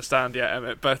you won't understand yet,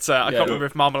 Emmett. But I can't remember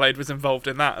if marmalade was involved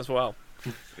in that as well.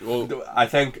 Well, I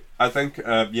think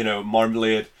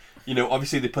marmalade.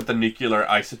 Obviously they put the nuclear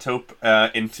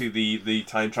isotope into the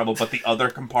time travel, but the other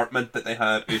compartment that they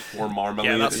have is for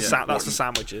marmalade. Yeah, that's the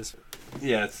sandwiches.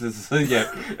 Yeah,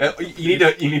 you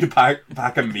need to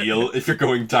pack a meal if you're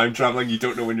going time traveling. You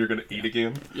don't know when you're going to eat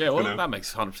again. Yeah, well, that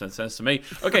makes 100% sense to me.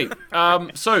 Okay,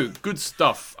 so good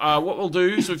stuff. What we'll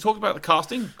do, so we've talked about the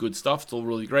casting, good stuff. It's all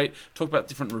really great. Talked about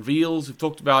different reveals. We've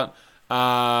talked about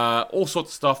all sorts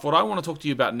of stuff. What I want to talk to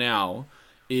you about now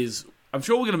is, I'm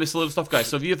sure we're going to miss a lot of stuff, guys.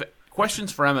 So if you have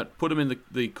questions for Emmett, put them in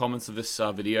the comments of this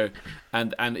video,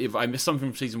 and if I missed something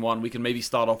from season 1, we can maybe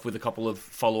start off with a couple of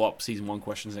follow-up season 1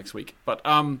 questions next week. But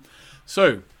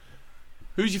so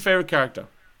who's your favorite character?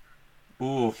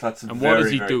 Ooh, that's and very, what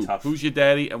does he very do? tough. Who's your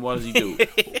daddy and what does he do?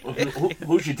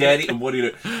 Who's your daddy and what do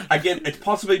you do? Again, it's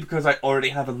possibly because I already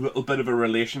have a little bit of a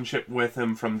relationship with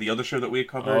him from the other show that we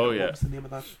covered. Oh, yeah. What was the name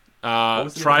of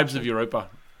that? Tribes of Europa.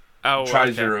 Oh,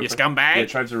 Tribes of Europa. You scumbag. Yeah,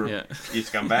 Tribes of Europa. You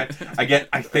scumbag. Again,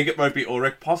 I think it might be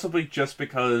Ulrich, possibly just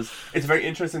because it's very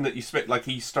interesting that you spit. Like,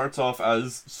 he starts off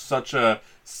as such a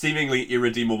seemingly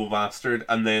irredeemable bastard,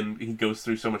 and then he goes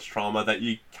through so much trauma that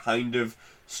you kind of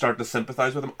start to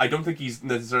sympathize with him. I don't think he's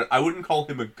necessarily... I wouldn't call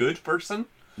him a good person.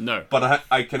 No. But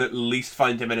I can at least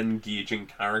find him an engaging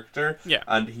character. Yeah.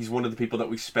 And he's one of the people that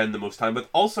we spend the most time with.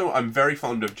 Also, I'm very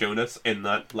fond of Jonas in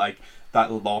that, like,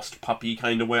 that lost puppy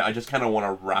kind of way. I just kind of want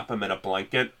to wrap him in a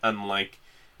blanket and, like,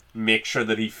 make sure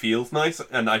that he feels nice.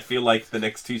 And I feel like the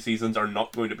next 2 seasons are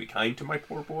not going to be kind to my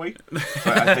poor boy.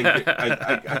 So I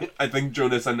think I think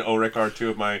Jonas and Ulrich are two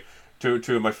of my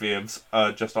faves,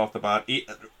 just off the bat.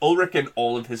 Ulrich in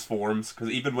all of his forms, because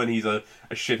even when he's a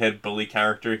shithead bully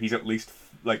character, he's at least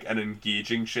like an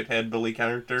engaging shithead bully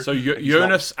character. So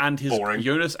Jonas and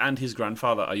his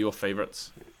grandfather are your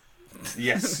favorites.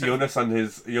 Yes, Jonas and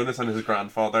his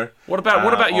grandfather. What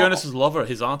about Jonas's lover,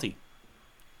 his auntie?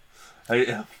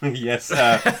 Yes,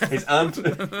 his aunt.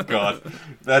 God,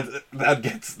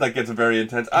 that gets very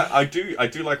intense. I do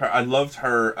like her. I loved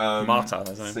her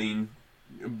Marta scene.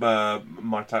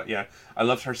 Marta, yeah, I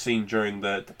loved her scene during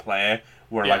the play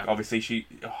where like obviously she,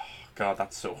 oh god,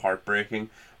 that's so heartbreaking.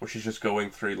 Where she's just going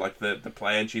through like the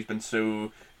play and she's been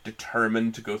so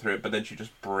determined to go through it, but then she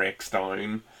just breaks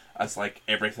down as like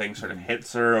everything sort of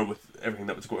hits her, or with everything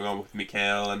that was going on with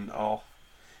Mikael, and oh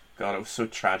god, it was so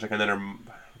tragic. And then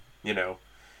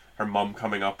her mum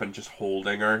coming up and just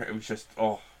holding her, it was just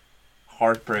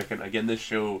heartbreaking. Again, this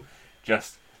show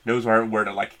just knows where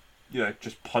to like,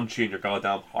 just punch you in your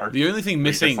goddamn heart. The only thing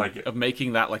missing of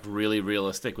making that like really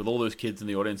realistic with all those kids in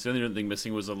the audience, the only thing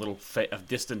missing was a little a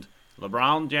distant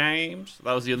LeBron James.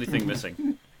 That was the only thing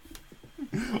missing.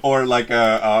 Or like,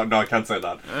 no, I can't say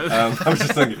that. I was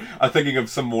just thinking, I'm thinking of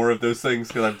some more of those things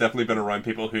because I've definitely been around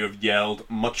people who have yelled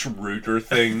much ruder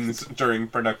things during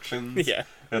productions. Yeah.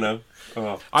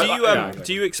 Oh.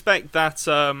 Do you expect that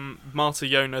Marta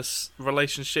Jonas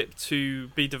relationship to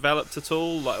be developed at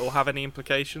all, like, or have any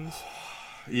implications?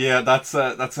 Yeah, that's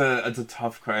a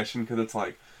tough question because it's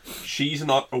like she's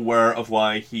not aware of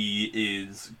why he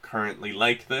is currently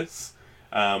like this,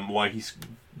 why he's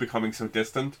becoming so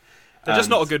distant. They're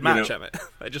just not a good match, Emmett.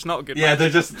 They're just not a good match. Yeah,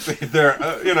 they're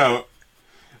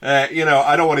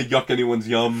I don't want to yuck anyone's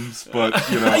yums, but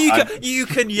you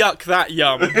can yuck that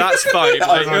yum. That's fine.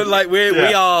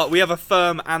 We have a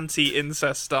firm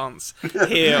anti-incest stance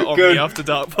here on the After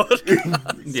Dark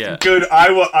podcast. Yeah, good.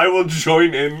 I will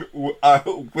join in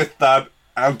with that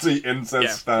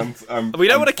anti-incest stance. We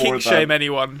don't want to kink shame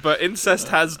anyone, but incest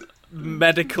has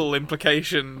medical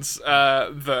implications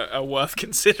that are worth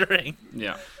considering.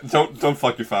 Yeah. Don't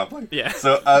fuck your family. Yeah.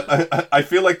 So I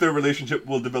feel like their relationship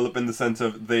will develop in the sense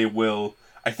of they will.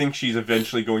 I think she's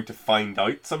eventually going to find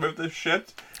out some of this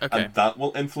shit, and that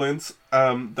will influence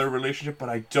their relationship. But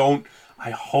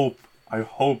I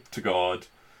hope to God.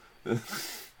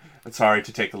 Sorry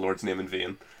to take the Lord's name in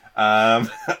vain.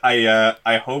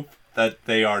 I hope that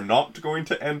they are not going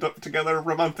to end up together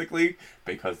romantically,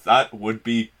 because that would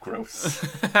be gross.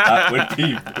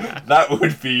 that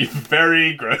would be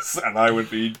very gross, and I would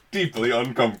be deeply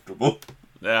uncomfortable.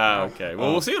 Yeah, okay.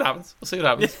 Well, we'll see what happens.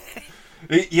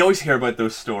 You always hear about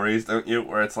those stories, don't you,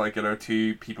 where it's like,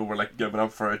 2 people were like given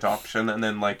up for adoption, and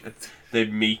then like they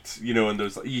meet, and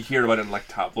those, you hear about it in like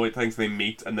tabloid things, they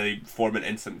meet and they form an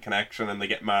instant connection and they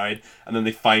get married, and then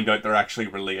they find out they're actually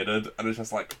related, and it's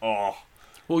just like, oh.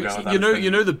 Well, you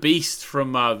know the Beast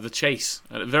from The Chase,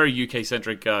 a very UK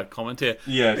centric comment here.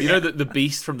 Yeah. You know the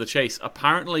Beast from The Chase.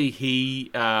 Apparently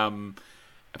he's been on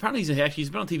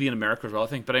TV in America as well, I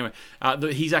think. But anyway,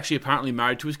 he's actually apparently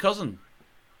married to his cousin.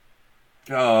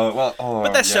 Oh well,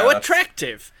 but they're so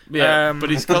attractive. Yeah, but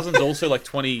his cousin's also like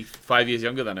 25 years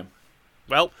younger than him.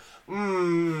 Well,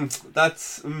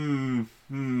 that's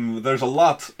there's a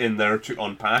lot in there to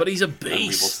unpack. But he's a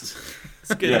beast.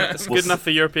 It's good. It's good enough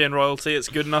for European royalty. It's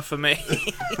good enough for me.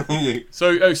 So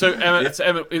Emmett,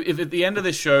 if at the end of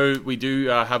this show we do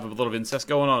have a lot of incest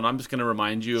going on, I'm just going to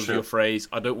remind you of your phrase,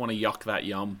 I don't want to yuck that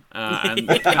yum. I don't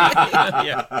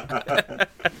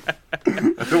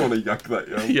want to yuck that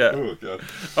yum. Yeah. Oh, God.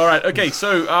 All right, okay,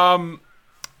 so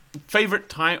favourite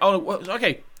time... Oh,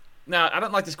 okay. Now, I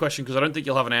don't like this question because I don't think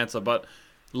you'll have an answer, but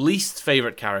least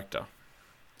favourite character.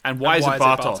 And why is it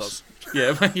Bartos?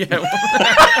 Yeah, yeah.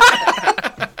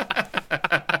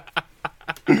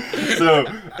 So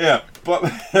yeah, but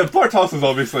Bartos is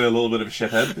obviously a little bit of a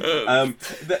shithead.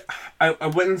 I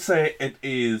wouldn't say it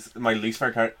is my least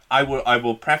favorite character. I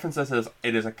will preference this as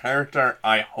it is a character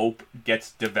I hope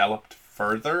gets developed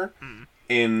further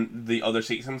in the other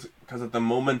seasons, because at the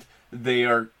moment they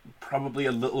are probably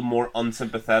a little more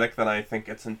unsympathetic than I think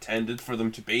it's intended for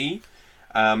them to be.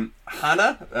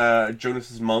 Hannah,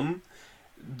 Jonas's mum,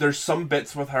 there's some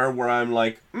bits with her where I'm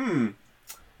like,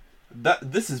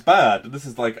 this is bad. This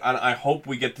is like, and I hope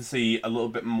we get to see a little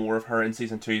bit more of her in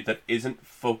season 2 that isn't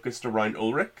focused around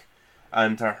Ulrich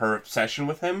and her obsession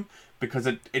with him, because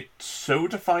it so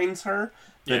defines her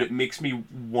that it makes me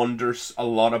wonder a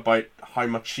lot about how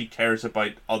much she cares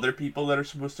about other people that are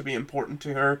supposed to be important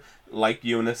to her, like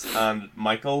Jonas and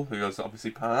Michael, who has obviously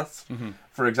passed.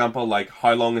 For example, like,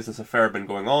 how long has this affair been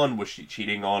going on? Was she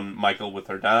cheating on Michael with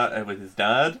her dad, with his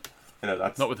dad? You know,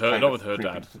 that's not with her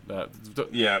dad.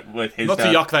 Yeah, with his not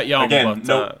dad. To yuck that yum. Again,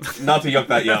 but, not to yuck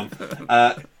that yum.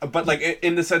 But like,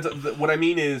 in the sense of what I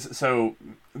mean is, so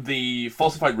the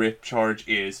falsified rape charge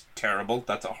is terrible.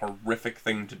 That's a horrific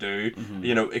thing to do.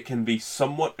 You know, it can be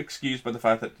somewhat excused by the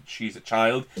fact that she's a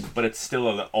child, but it's still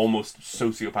an almost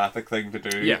sociopathic thing to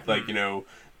do. Yeah. Like, you know,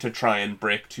 to try and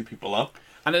break two people up.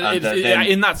 And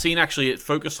in that scene, actually, it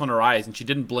focused on her eyes, and she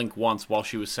didn't blink once while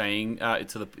she was saying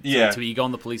to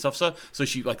Egon, the police officer. So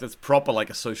she, like, that's proper, like,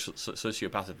 a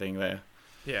sociopathic thing there.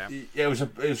 Yeah.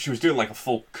 She was doing like a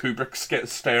full Kubrick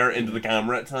stare into the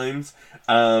camera at times.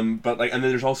 But like, and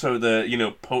then there's also the, you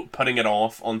know, putting it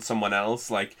off on someone else,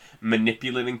 like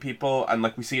manipulating people, and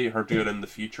like we see her do it in the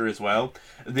future as well.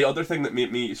 The other thing that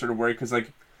made me sort of worry, because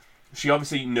like, she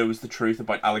obviously knows the truth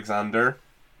about Alexander,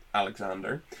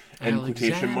 in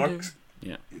quotation marks.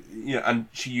 Yeah, and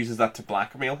she uses that to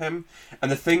blackmail him.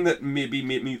 And the thing that maybe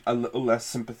made me a little less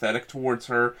sympathetic towards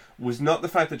her was not the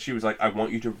fact that she was like, I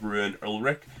want you to ruin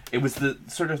Ulrich. It was the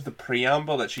sort of the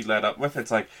preamble that she led up with. It's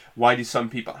like, why do some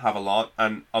people have a lot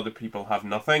and other people have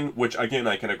nothing? Which again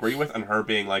I can agree with. And her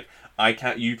being like,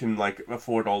 you can like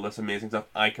afford all this amazing stuff.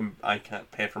 I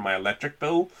can't pay for my electric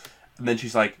bill. And then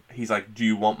he's like, do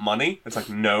you want money? It's like,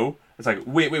 no. It's like,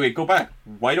 wait, go back.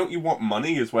 Why don't you want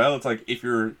money as well? It's like, if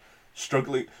you're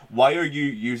struggling, why are you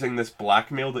using this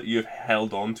blackmail that you've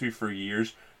held on to for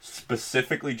years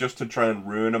specifically just to try and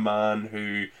ruin a man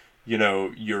who, you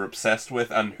know, you're obsessed with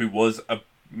and who was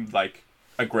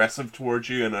aggressive towards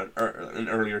you in an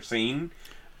earlier scene,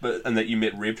 and that you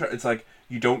made rape charge? It's like,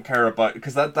 you don't care about,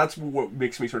 because that's what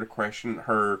makes me sort of question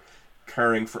her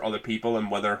caring for other people and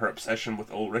whether her obsession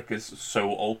with Ulrich is so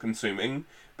all consuming,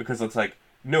 because it's like,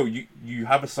 no, you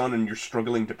have a son and you're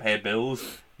struggling to pay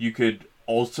bills. You could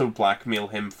also blackmail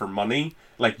him for money.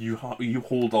 Like, you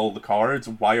hold all the cards.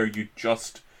 Why are you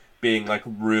just being like,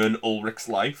 ruin Ulrich's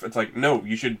life? It's like, no,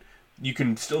 you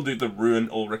can still do the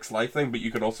ruin Ulrich's life thing, but you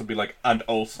could also be like, and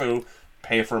also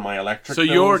pay for my electric bills.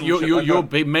 So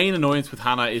your main annoyance with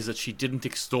Hannah is that she didn't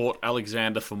extort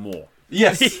Alexander for more.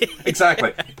 Yes,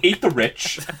 exactly. Eat the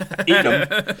rich, eat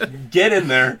them, get in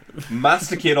there,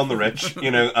 masticate on the rich, you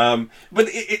know. But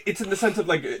it's in the sense of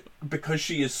like, because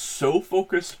she is so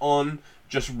focused on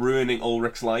just ruining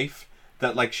Ulrich's life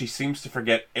that like she seems to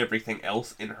forget everything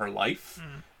else in her life,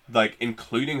 like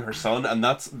including her son, and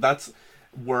that's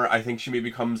where I think she maybe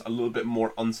becomes a little bit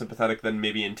more unsympathetic than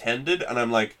maybe intended. And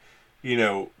I'm like, you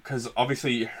know, because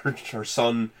obviously her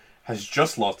son has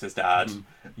just lost his dad.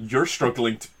 You're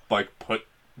struggling to like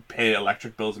pay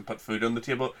electric bills and put food on the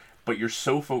table, but you're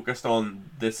so focused on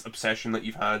this obsession that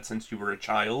you've had since you were a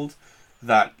child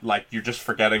that like you're just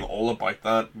forgetting all about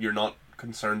that. You're not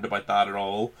concerned about that at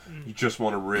all. You just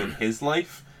want to ruin his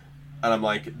life. And I'm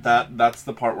like, that's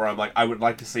the part where I'm like, I would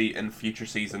like to see in future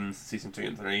seasons, season 2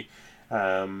 and 3,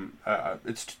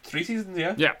 it's 3 seasons,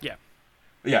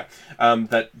 yeah,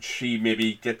 that she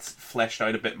maybe gets fleshed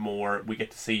out a bit more. We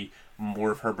get to see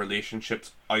more of her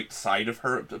relationships outside of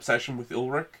her obsession with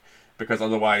Ulrich, because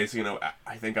otherwise, you know,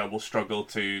 I think I will struggle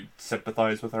to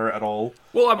sympathize with her at all.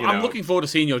 Well, I'm looking forward to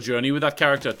seeing your journey with that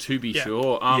character, to be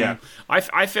sure.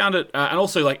 I found it, and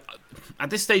also like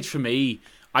at this stage for me,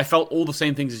 I felt all the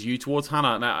same things as you towards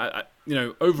Hannah, and I you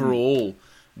know, overall,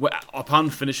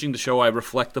 upon finishing the show, I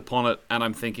reflect upon it, and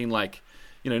I'm thinking like,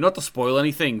 you know, not to spoil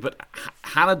anything, but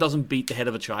Hannah doesn't beat the head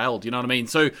of a child. You know what I mean?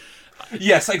 So.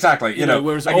 Yes, exactly. You know,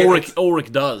 whereas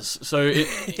Ulrich does. So it,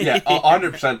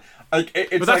 100%. Like,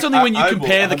 but that's only when you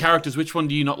compare the characters. Which one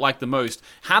do you not like the most?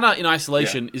 Hannah, in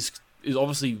isolation, is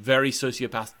obviously very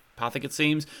sociopathic. It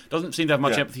seems doesn't seem to have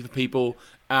much empathy for people,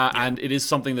 and it is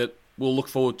something that we'll look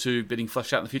forward to being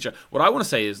fleshed out in the future. What I want to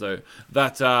say is though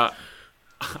that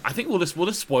I think we'll just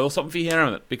spoil something for you here,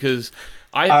 Emmett, because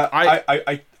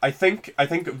I think you're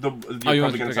Oh, you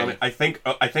probably going to tell me. I think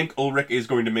Ulrich is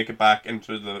going to make it back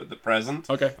into the present.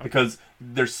 Okay. Because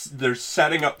they're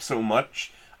setting up so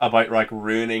much about like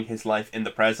ruining his life in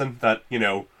the present that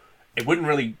it wouldn't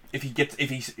really if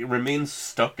he remains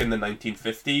stuck in the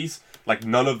 1950s. Like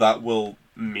none of that will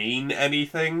mean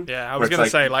anything. Yeah, I was going to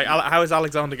say how is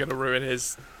Alexander going to ruin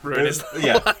his life?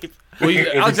 Well,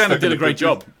 Alexander did a great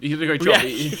job. He did a great job.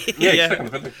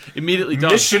 Yeah. Immediately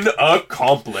done. Mission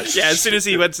accomplished. Yeah, as soon as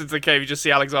he went into the cave, you just see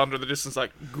Alexander in the distance,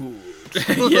 like, good.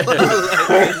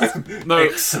 No,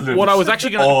 excellent. What I was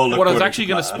actually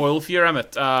going to spoil for you,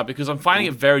 Emmett, because I'm finding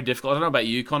it very difficult. I don't know about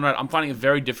you, Conrad. I'm finding it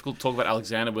very difficult to talk about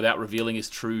Alexander without revealing his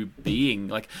true being.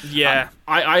 Like,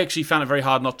 I actually found it very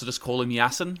hard not to just call him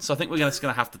Yasin. So I think we're just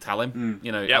going to have to tell him.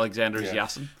 Alexander is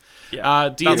Yasin. Yeah,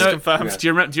 do you know? Confirmed. Do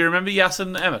you remember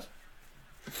Yasin, Emmett?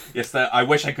 Yes, I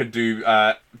wish I could do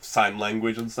sign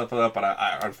language and stuff like that, but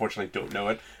I unfortunately don't know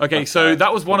it. Okay, so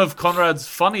that was one of Conrad's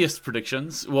funniest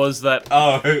predictions, was that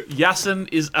Yasin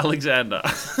is Alexander.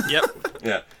 Yep.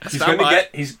 Yeah. He's going to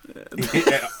get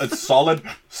a solid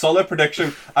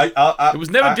prediction. It was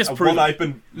never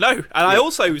disproven. No, and I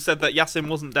also said that Yasin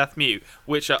wasn't deaf mute,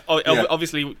 which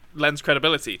obviously lends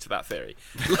credibility to that theory.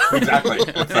 Exactly.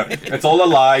 It's all a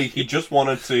lie. He just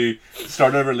wanted to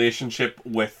start a relationship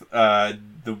with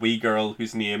the wee girl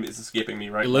whose name is escaping me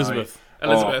right Elizabeth. now.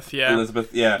 Elizabeth,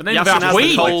 yeah. The name Yasin has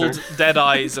the cold, Like dead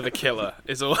eyes of a killer,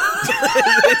 is all,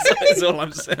 is all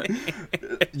I'm saying.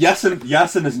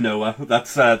 Yasin is Noah.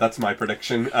 That's my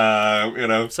prediction.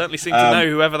 Certainly seem to know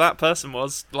whoever that person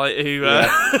was, like who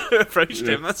approached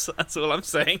him. That's all I'm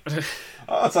saying.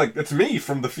 Oh, it's me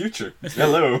from the future.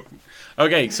 Hello.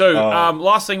 Okay, so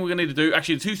last thing we're going to need to do,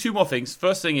 actually two more things.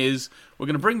 First thing is, we're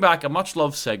going to bring back a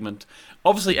much-loved segment.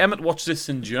 Obviously, Emmett watched this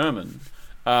in German.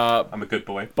 I'm a good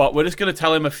boy. But we're just going to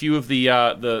tell him a few of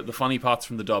the funny parts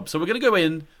from the dub. So we're going to go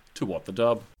in to What the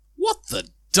Dub. What the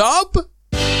dub?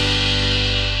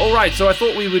 Alright, so I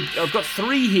thought I've got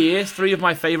three here, three of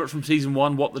my favourite from Season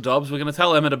 1, What the Dubs. We're going to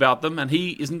tell Emmett about them, and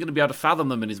he isn't going to be able to fathom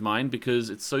them in his mind because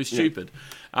it's so stupid.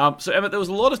 So Emmett, there was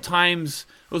a lot of times,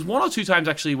 there was one or two times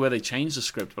actually where they changed the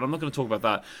script, but I'm not going to talk about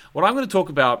that. What I'm going to talk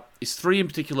about is three in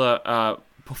particular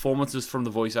performances from the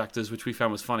voice actors, which we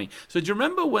found was funny. So do you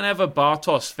remember whenever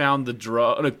Bartos found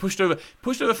the pushed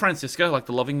over Francisca, like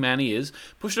the loving man he is,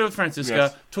 pushed over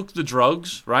Francisca, took the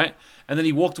drugs, right? And then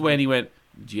he walked away and he went,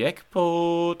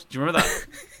 jackpot. Do you remember that?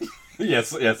 Yes.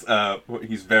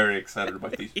 He's very excited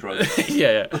about these drugs.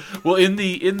 yeah. Well, in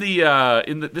the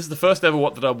this is the first ever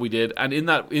What the Dub we did, and in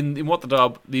What the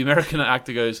Dub, the American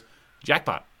actor goes,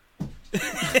 jackpot.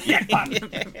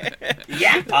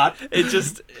 Jackpot. It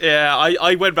just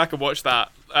I went back and watched that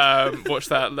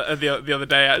the other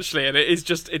day actually, and it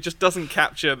just doesn't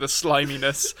capture the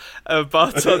sliminess of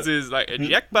Bartos's like a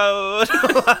jackpot.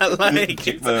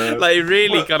 like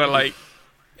really kind of like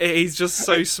he's just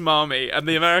so smarmy, and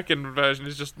the American version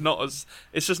is just not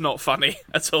funny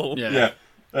at all. Yeah.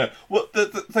 Well,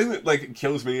 the thing that like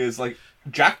kills me is like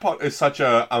jackpot is such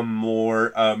a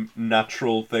more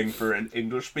natural thing for an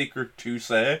English speaker to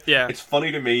say. Yeah. It's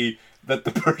funny to me that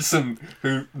the person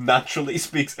who naturally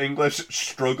speaks English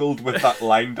struggled with that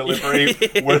line delivery,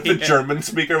 where the German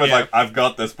speaker was like, "I've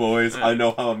got this, boys. I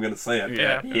know how I'm going to say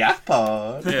it."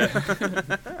 Jackpot. Yeah.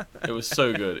 It was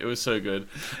so good.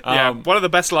 One of the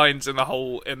best lines in the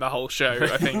whole show.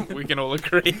 I think we can all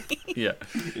agree. Yeah.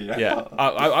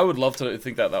 I would love to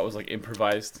think that was like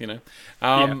improvised.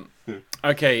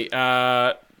 Okay.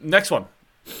 Next one.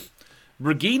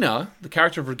 Regina, the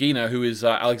character of Regina, who is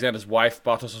Alexander's wife,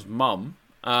 Bartos' mum,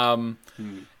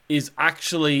 is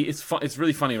actually it's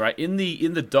really funny, right? In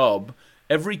the dub,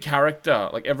 every character,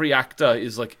 like every actor,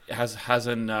 is like has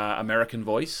an American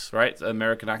voice, right?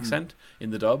 American accent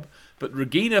in the dub, but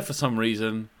Regina, for some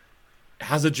reason,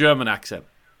 has a German accent.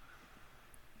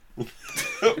 You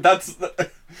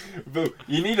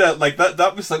need a like that.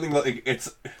 That was something like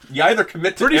it's you either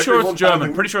commit to. Pretty sure it's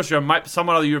German. Pretty sure it's German. Some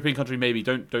other European country maybe.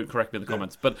 Don't correct me in the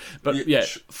comments. But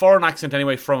foreign accent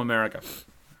anyway from America.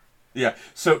 Yeah.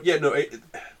 So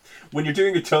when you're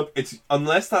doing a dub, it's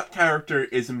unless that character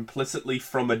is implicitly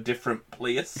from a different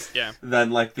place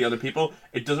than like the other people,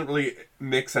 it doesn't really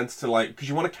make sense to like because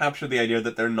you want to capture the idea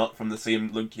that they're not from the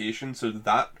same location. So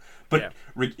that. But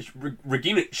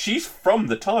Regina, she's from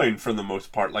the town for the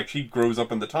most part. Like, she grows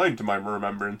up in the town, to my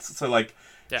remembrance. So, like,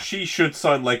 she should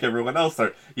sound like everyone else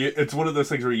there. It's one of those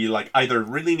things where you, like, either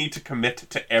really need to commit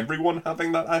to everyone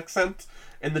having that accent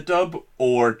in the dub,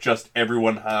 or just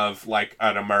everyone have, like,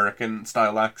 an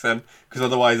American-style accent. Because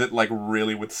otherwise it, like,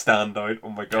 really would stand out. Oh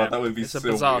my god, that would be so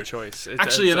weird. It's a bizarre choice.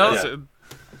 Actually,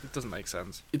 doesn't make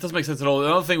sense. It doesn't make sense at all.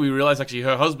 Another thing we realized, actually,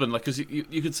 her husband, like, because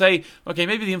you could say, okay,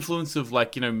 maybe the influence of,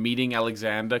 like, meeting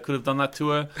Alexander could have done that to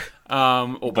her,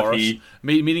 or Boris.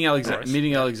 Meeting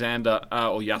Alexander,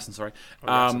 or Yasin, sorry,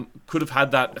 could have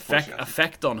had that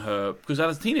effect on her, because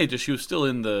as a teenager, she was still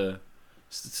in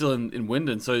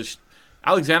Wyndon, so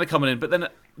Alexander coming in, but then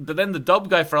the dub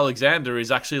guy for Alexander is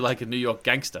actually like a New York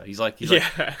gangster. He's like, get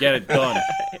it done.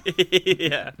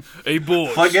 Yeah. Hey,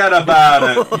 boys. Forget about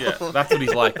it. Yeah, that's what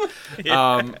he's like.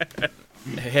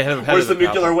 Where's the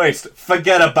nuclear waste?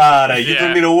 Forget about it. You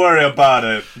don't need to worry about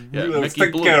it. Yeah, Let's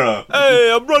take care of.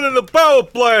 Hey, I'm running a power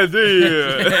plant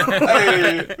here.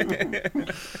 Hey.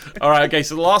 All right, okay,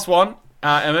 so the last one,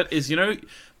 Emmett, is,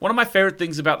 one of my favorite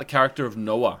things about the character of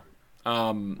Noah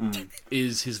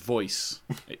is his voice.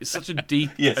 It's such a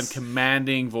deep and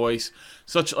commanding voice.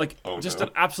 Such an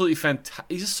absolutely fantastic.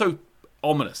 He's just so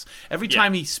ominous. Every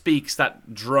time he speaks,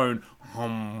 that drone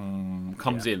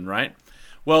comes in, right?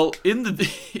 Well, in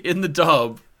the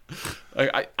dub,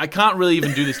 I can't really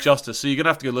even do this justice, so you're gonna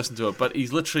have to go listen to it. But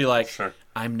he's literally like, Sure.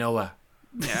 "I'm Noah."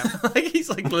 Yeah. He's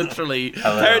like literally.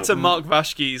 Compare it to Mark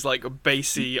Vashke's like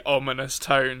bassy, ominous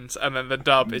tones, and then the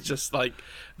dub is just like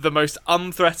the most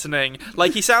unthreatening.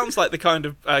 Like he sounds like the kind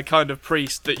of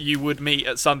priest that you would meet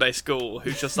at Sunday school,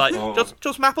 who's just like just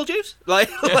some apple juice. Like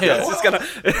it's just gonna.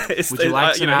 Would you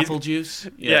like some apple juice?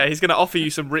 Yeah, he's gonna offer you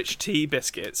some rich tea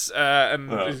biscuits, and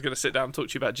he's gonna sit down and talk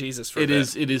to you about Jesus for a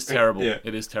bit. It is terrible. Yeah.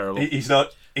 It is terrible. He's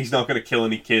not gonna kill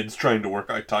any kids trying to work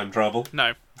out time travel.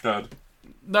 No. God.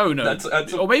 No. That's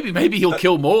or maybe he'll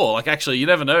kill more. Like, actually, you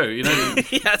never know. Yeah,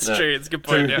 that's true. It's a good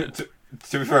point.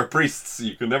 To be fair, priests,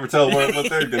 you can never tell what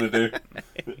they're going to do.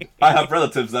 I have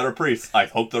relatives that are priests. I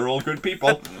hope they're all good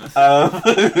people. I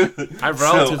have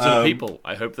relatives that are people.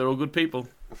 I hope they're all good people.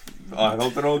 I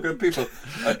hope they're all good people.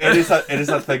 It is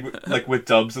that thing like with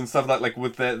dubs and stuff like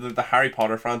with the Harry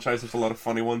Potter franchise. There's a lot of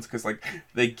funny ones because like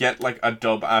they get like a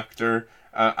dub actor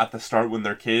at the start when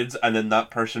they're kids, and then that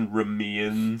person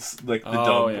remains like the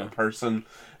dub person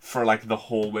for like the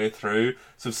whole way through.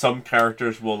 So some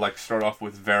characters will like start off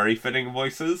with very fitting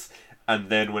voices, and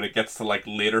then when it gets to like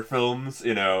later films,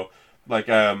 like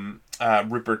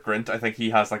Rupert Grint, I think he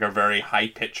has like a very high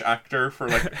pitch actor for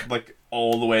like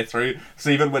all the way through. So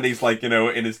even when he's like in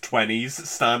his 20s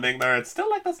standing there, it's still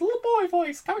like this little boy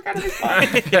voice coming out of his mouth.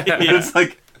 It's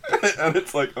like. And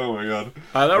it's like, oh my god.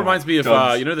 That reminds me of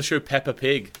the show Peppa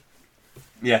Pig.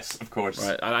 Yes, of course.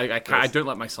 Right, I don't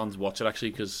let my sons watch it actually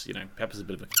because Peppa's a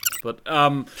bit of a.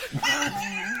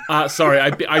 But sorry,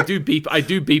 I do beep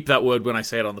that word when I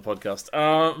say it on the podcast.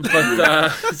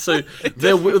 So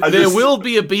there will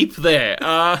be a beep there.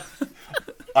 I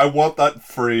want that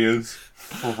phrase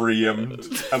framed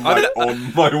and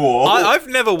on my wall. I've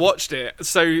never watched it,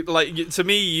 so like to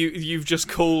me, you've just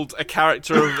called a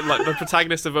character of like the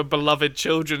protagonist of a beloved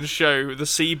children's show the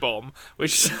C-bomb,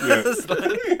 which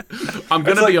I'm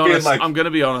gonna be honest. I'm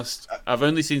gonna be honest. I've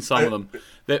only seen some of them.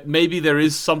 That maybe there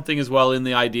is something as well in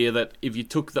the idea that if you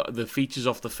took the features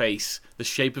off the face, the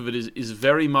shape of it is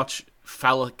very much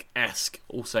phallic-esque.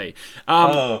 I'll say.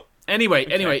 Anyway,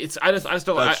 it's I just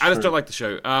don't like the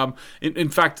show. In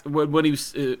fact, when he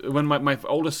was when my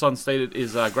oldest son stayed at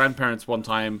his grandparents one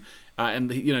time, and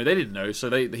they didn't know, so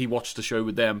he watched the show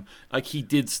with them. Like he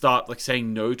did start like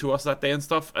saying no to us that day and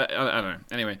stuff. I don't know.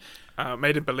 Anyway,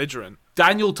 made it belligerent.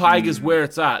 Daniel Tiger's where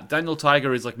it's at. Daniel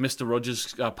Tiger is like Mr.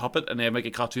 Rogers' puppet, and they make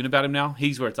a cartoon about him now.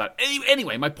 He's where it's at.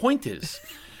 Anyway, my point is.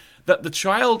 That the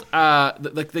child,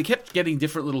 like they kept getting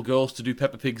different little girls to do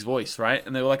Peppa Pig's voice, right?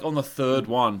 And they were like on the third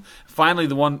one. Finally,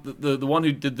 the one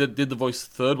who did the voice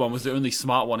the third one was the only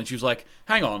smart one, and she was like,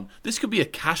 "Hang on, this could be a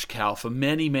cash cow for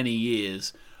many, many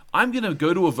years. I'm going to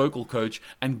go to a vocal coach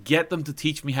and get them to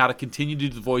teach me how to continue to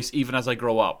do the voice even as I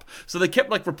grow up." So they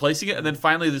kept like replacing it, and then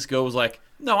finally this girl was like,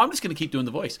 "No, I'm just going to keep doing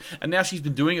the voice." And now she's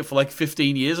been doing it for like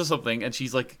 15 years or something, and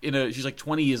she's like she's like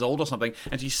 20 years old or something,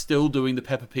 and she's still doing the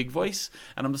Peppa Pig voice.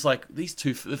 And I'm just like, the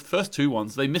first two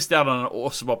ones, they missed out on an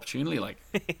awesome opportunity. Like,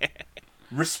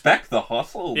 respect the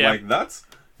hustle. Yeah. Like that's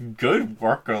good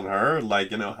work on her, like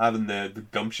having the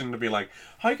gumption to be like,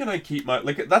 how can I keep my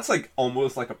that's like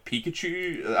almost like a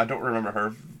Pikachu. I don't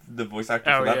remember the voice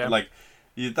actor for that, but like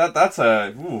that's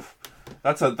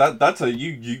a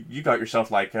you got yourself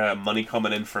like money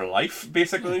coming in for life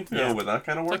basically, with that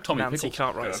kind of work. It's like Tommy Nancy Pickles.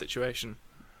 Cartwright situation.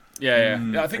 Yeah.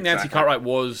 I think Nancy Cartwright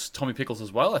was Tommy Pickles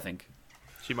as well. I think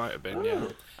She might have been. Yeah.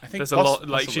 I think there's a lot.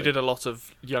 Like she did a lot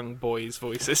of young boys'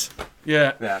 voices.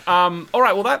 Yeah. All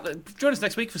right. Well, join us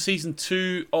next week for season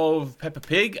 2 of Peppa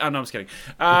Pig. No, I'm just kidding.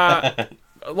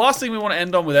 Last thing we want to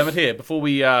end on with Emmett here before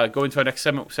we go into our next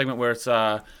segment where it's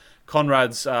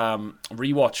Conrad's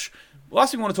rewatch.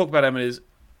 Last thing we want to talk about, Emmett, is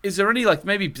is there any, like,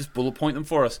 maybe just bullet point them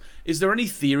for us? Is there any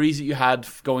theories that you had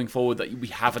going forward that we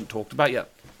haven't talked about yet?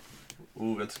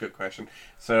 Ooh, that's a good question.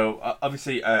 So,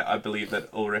 obviously, I believe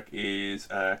that Ulrich is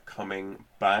coming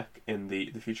back in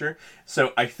the future.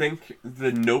 So, I think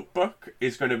the notebook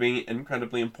is going to be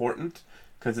incredibly important,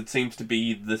 because it seems to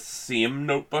be the same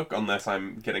notebook, unless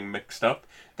I'm getting mixed up,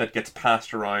 that gets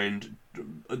passed around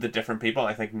the different people.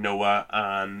 I think Noah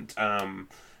and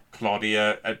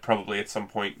Claudia, probably at some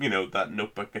point, that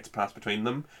notebook gets passed between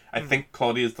them. I think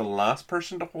Claudia is the last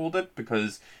person to hold it,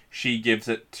 because she gives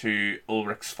it to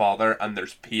Ulrich's father and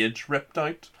there's page ripped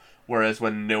out, whereas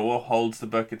when Noah holds the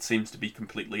book it seems to be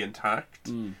completely intact.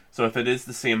 So if it is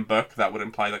the same book, that would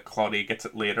imply that Claudia gets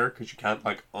it later, because you can't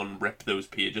like unrip those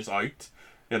pages out,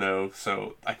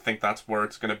 so I think that's where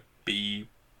it's going to be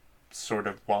sort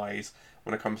of wise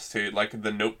when it comes to like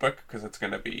the notebook, because it's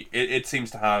going to be it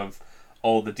seems to have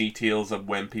all the details of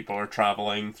when people are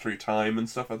traveling through time and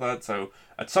stuff like that, so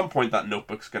at some point that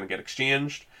notebook's going to get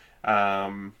exchanged.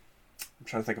 I'm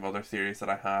trying to think of other theories that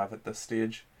I have at this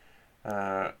stage.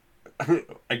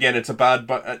 Again, it's a bad,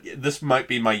 but this might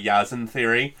be my Yazan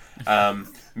theory.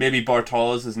 Maybe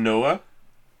Bartol's is Noah,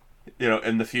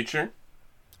 in the future,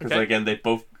 because again they've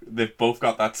both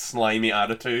got that slimy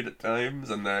attitude at times,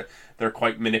 and they're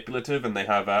quite manipulative, and they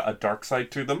have a dark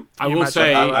side to them. I will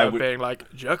say, I would being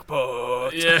like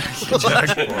jackpot. Yeah,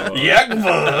 jackpot.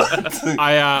 Jackpot.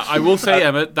 I will say,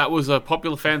 Emmett, that was a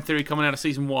popular fan theory coming out of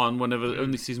season 1, whenever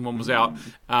only season 1 was out,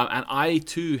 and I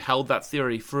too held that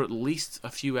theory for at least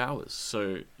a few hours.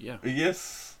 So yeah.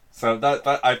 Yes. So that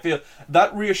I feel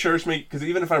that reassures me, because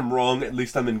even if I'm wrong, at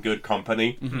least I'm in good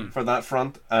company for that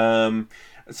front.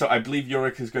 So I believe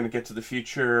Yorick is going to get to the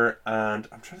future, and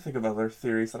I'm trying to think of other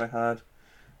theories that I had.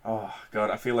 Oh god,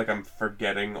 I feel like I'm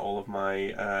forgetting all of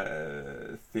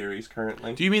my theories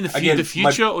currently. Do you mean the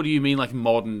future, or do you mean like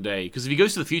modern day? Because if he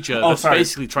goes to the future, that's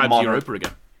basically Tribes of Europa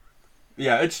again.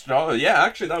 Yeah,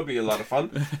 actually that would be a lot of fun.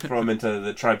 Throw him into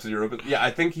the Tribes of Europa. Yeah,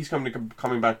 I think he's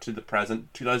coming back to the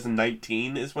present.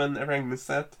 2019 is when everything is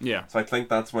set. Yeah. So I think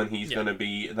that's when he's going to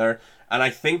be there. And I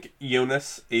think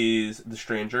Jonas is the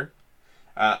stranger.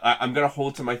 I'm going to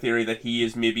hold to my theory that he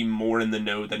is maybe more in the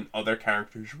know than other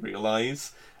characters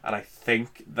realize, and I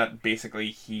think that basically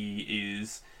he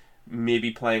is maybe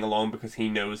playing along because he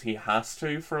knows he has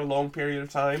to for a long period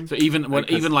of time. So even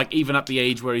at the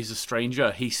age where he's a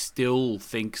stranger, he still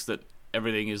thinks that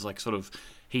everything is like sort of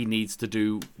he needs to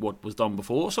do what was done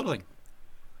before, sort of thing.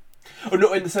 Oh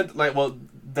no, in the sense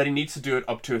that he needs to do it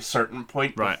up to a certain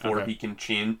point before he can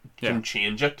change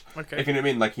it. Okay. If you know what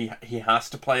I mean, like he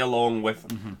has to play along with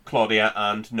Claudia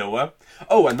and Noah.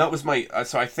 Oh, and that was my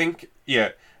so I think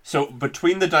So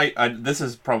between this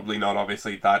is probably not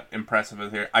obviously that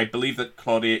impressive here. I believe that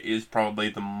Claudia is probably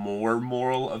the more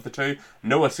moral of the two.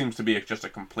 Noah seems to be just a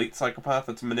complete psychopath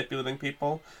that's manipulating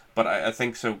people. But I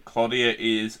think so. Claudia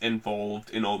is involved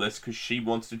in all this because she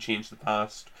wants to change the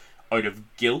past out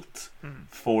of guilt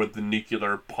for the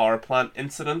nuclear power plant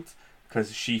incident,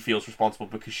 because she feels responsible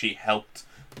because she helped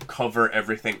cover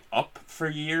everything up for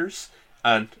years,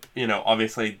 and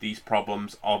obviously these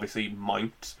problems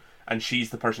mount, and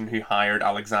she's the person who hired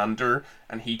Alexander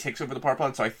and he takes over the power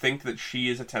plant. So I think that she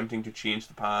is attempting to change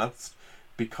the past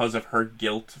because of her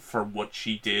guilt for what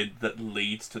she did that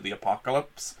leads to the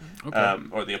apocalypse,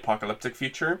 or the apocalyptic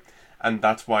future. And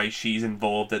that's why she's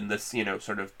involved in this,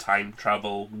 sort of time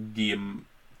travel game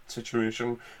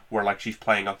situation where, like, she's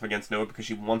playing up against Noah because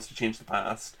she wants to change the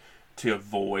past to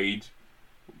avoid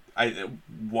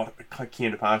what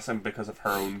came to pass, and because of her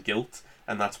own guilt.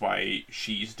 And that's why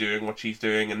she's doing what she's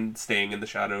doing and staying in the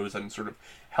shadows and sort of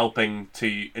helping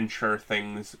to ensure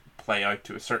things play out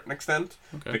to a certain extent,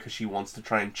 because she wants to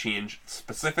try and change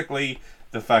specifically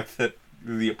the fact that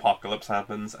the apocalypse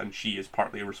happens and she is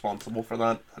partly responsible for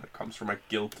that, and it comes from a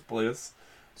guilt place.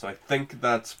 So I think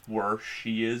that's where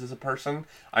she is as a person.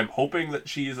 I'm hoping that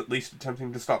she is at least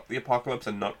attempting to stop the apocalypse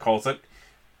and not cause it.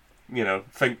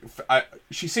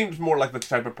 She seems more like the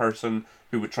type of person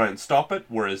who would try and stop it,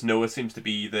 whereas Noah seems to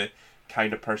be the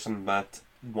kind of person that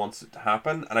wants it to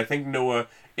happen. And I think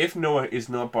if Noah is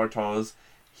not Bartos,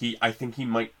 I think he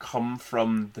might come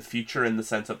from the future, in the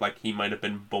sense of like he might have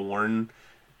been born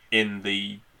in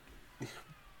the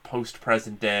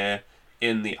post-present day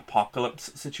in the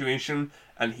apocalypse situation,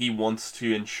 and he wants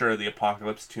to ensure the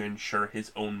apocalypse to ensure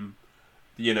his own,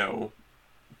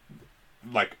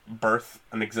 like, birth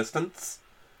and existence.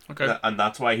 Okay. And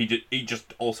that's why he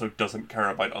just also doesn't care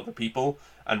about other people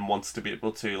and wants to be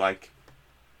able to, like,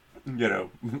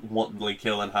 wantonly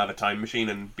kill and have a time machine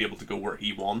and be able to go where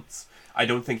he wants. I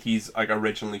don't think he's, like,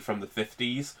 originally from the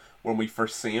 50s when we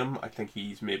first see him. I think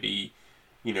he's maybe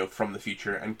from the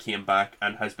future and came back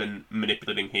and has been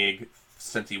manipulating Haig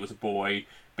since he was a boy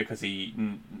because he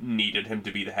needed him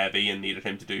to be the heavy and needed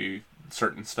him to do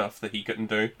certain stuff that he couldn't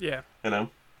do. Yeah.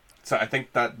 So I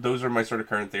think that those are my sort of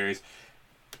current theories.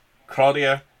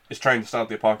 Claudia is trying to stop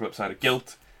the apocalypse out of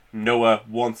guilt. Noah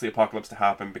wants the apocalypse to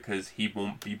happen because he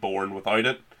won't be born without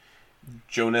it.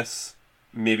 Jonas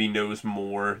maybe knows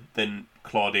more than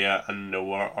Claudia and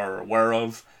Noah are aware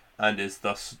of, and is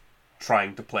thus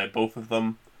trying to play both of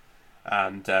them.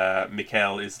 And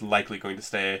Mikhail is likely going to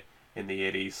stay in the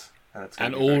 80s.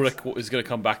 And Ulrich is going to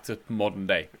come back to modern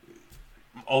day.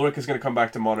 Ulrich is going to come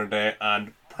back to modern day,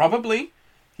 and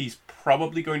he's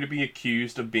probably going to be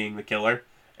accused of being the killer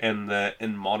in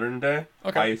modern day.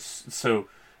 Okay.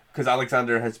 Because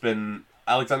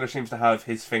Alexander seems to have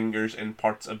his fingers in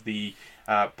parts of the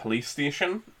police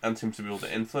station and seems to be able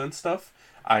to influence stuff.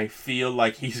 I feel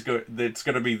like it's going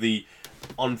to be the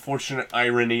unfortunate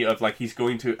irony of he's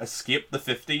going to escape the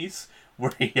 50s,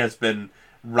 where he has been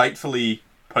rightfully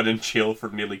put in jail for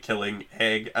nearly killing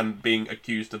Haig and being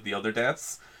accused of the other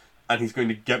deaths, and he's going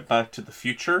to get back to the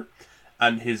future,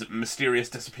 and his mysterious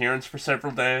disappearance for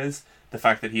several days, the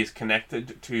fact that he is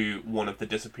connected to one of the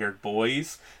disappeared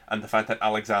boys, and the fact that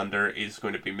Alexander is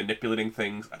going to be manipulating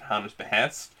things at Hannah's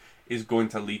behest, is going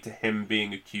to lead to him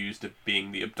being accused of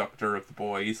being the abductor of the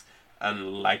boys,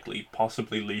 and likely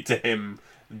possibly lead to him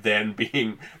then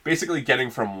basically getting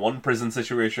from one prison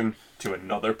situation to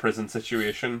another prison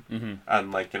situation, and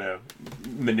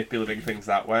manipulating things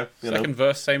that way. Second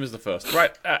verse, same as the first.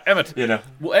 Right, Emmett.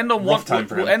 We'll end on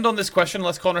We'll end on this question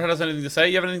unless Conrad has anything to say.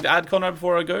 You have anything to add, Conrad,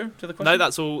 before I go to the question? No,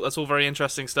 that's all very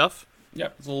interesting stuff. Yeah,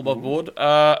 it's all above board.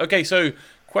 Okay, so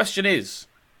question is,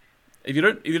 if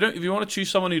you want to choose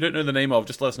someone you don't know the name of,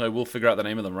 just let us know. We'll figure out the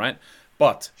name of them, right?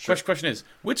 But sure. Question is,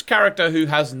 which character who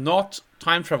has not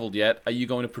time traveled yet are you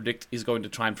going to predict is going to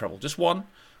time travel? Just one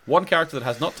character that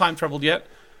has not time traveled yet,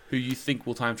 who you think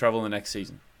will time travel in the next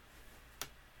season.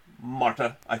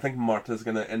 Marta. I think Marta's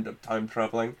going to end up time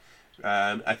traveling.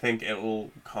 I think it will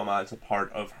come as a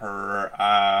part of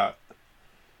her,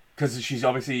 because she's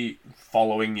obviously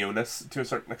following Jonas to a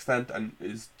certain extent and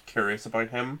is curious about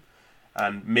him,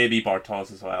 and maybe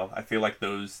Bartos as well. I feel like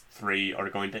those three are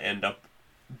going to end up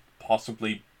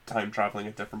possibly time traveling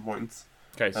at different points.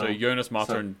 Okay, so Jonas,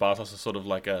 Marta, and Bartos are sort of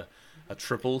like a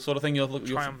triple sort of thing.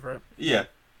 Triumvirate. Yeah,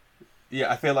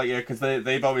 I feel like because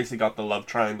they've obviously got the love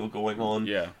triangle going on.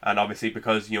 Yeah, and obviously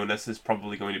because Jonas is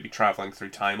probably going to be traveling through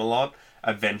time a lot.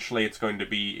 Eventually, it's going to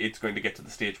get to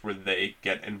the stage where they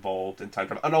get involved in time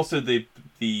travel, and also the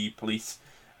police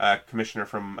commissioner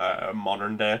from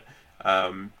modern day.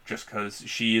 Just because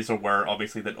she is aware,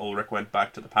 obviously, that Ulrich went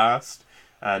back to the past,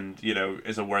 and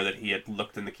is aware that he had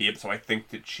looked in the cave. So I think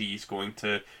that she's going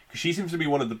to, because she seems to be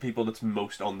one of the people that's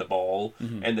most on the ball,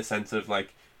 in the sense of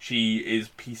she is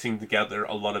piecing together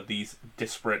a lot of these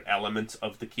disparate elements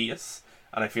of the case,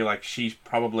 and I feel like she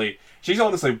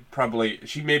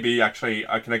may be actually.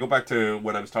 Can I go back to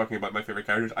when I was talking about my favorite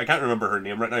characters? I can't remember her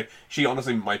name right now. She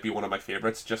honestly might be one of my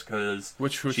favorites, just because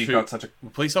she's got such a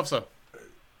police officer.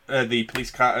 The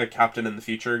police captain in the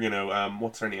future,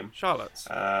 what's her name? Charlotte.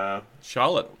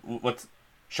 Charlotte. What's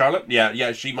Charlotte?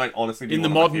 Yeah. She might honestly be in the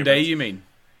modern day. You mean?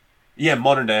 Yeah,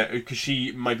 modern day, because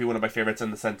she might be one of my favorites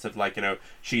in the sense of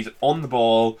she's on the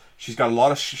ball. She's got a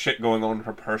lot of shit going on in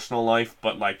her personal life,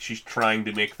 but she's trying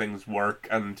to make things work,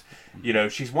 and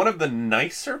she's one of the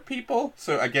nicer people.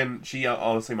 So again, she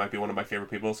honestly might be one of my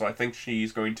favorite people. So I think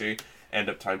she's going to end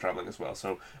up time traveling as well.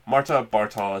 So Marta,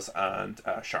 Bartos, and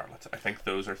Charlotte. I think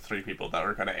those are three people that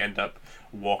are going to end up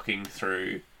walking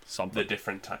through the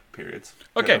different time periods.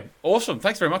 Okay, awesome.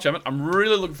 Thanks very much, Emmett. I'm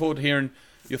really looking forward to hearing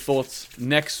your thoughts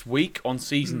next week on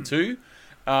season 2.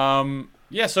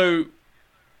 So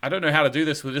I don't know how to do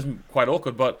this, it isn't quite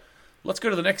awkward, but let's go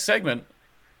to the next segment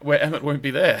where Emmett won't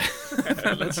be there.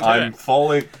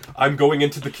 I'm going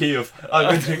into the cave.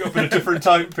 I'm ending up in a different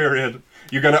time period.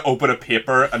 You're going to open a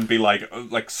paper and be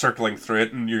circling through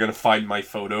it, and you're going to find my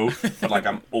photo, but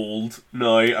I'm old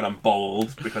now and I'm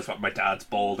bald because my dad's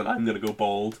bald, and I'm going to go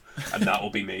bald, and that will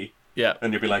be me. Yeah.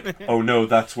 And you'll be like, oh no,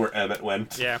 that's where Emmett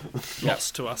went. Yeah.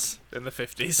 Lost to us in the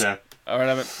 50s. Yeah. Alright,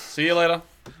 Emmett. See you later.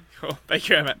 Cool. Thank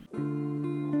you, Emmett.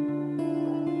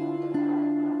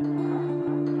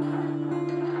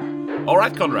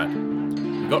 Alright, Conrad.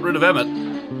 We got rid of Emmett,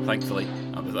 thankfully.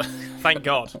 Thank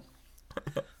God.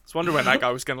 I was wondering when that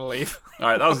guy was going to leave.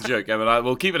 Alright, that was a joke, Emmett.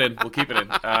 We'll keep it in.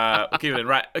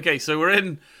 Right. Okay, so we're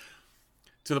in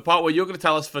to the part where you're going to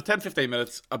tell us for 10-15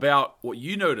 minutes about what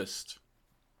you noticed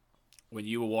when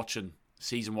you were watching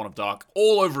season 1 of Dark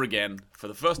all over again for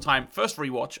the first time, first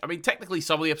rewatch. I mean, technically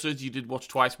some of the episodes you did watch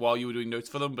twice while you were doing notes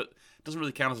for them, but It doesn't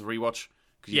really count as a rewatch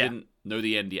because you didn't know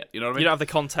the end yet. You know what I mean? You don't have the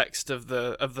context of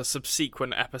the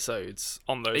subsequent episodes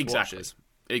on those watches.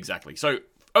 Exactly. So,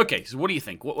 okay. So, what do you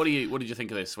think? What did you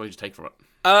think of this? What did you take from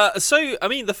it? So I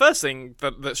mean, the first thing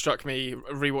that struck me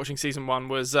rewatching season 1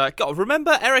 was, God,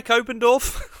 remember Eric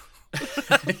Obendorf?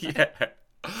 Yeah.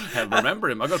 I remember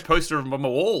him. I got a poster of him on my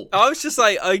wall. I was just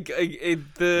like,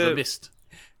 The Mist.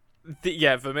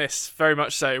 The Mist, very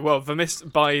much so. Well, the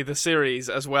Mist by the series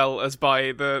as well as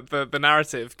by the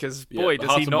narrative, because boy,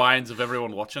 does he not... The minds of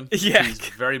everyone watching. Yeah. He's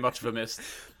very much the Mist.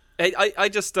 I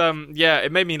just,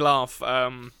 it made me laugh.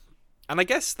 And I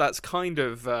guess that's kind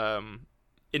of,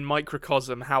 in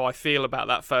microcosm, how I feel about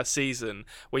that first season,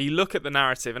 where you look at the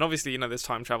narrative, and obviously, there's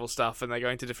time travel stuff, and they're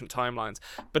going to different timelines,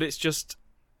 but it's just...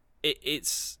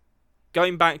 It's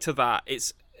going back to that.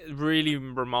 It's really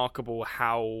remarkable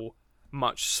how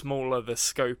much smaller the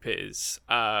scope is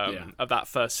of that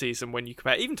first season when you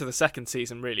compare, even to the second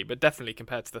season, really, but definitely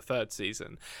compared to the third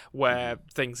season, where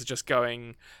things are just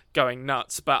going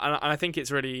nuts. But and I think it's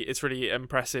really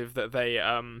impressive that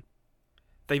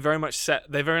they very much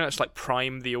like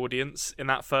prime the audience in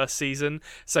that first season.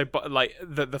 So, but like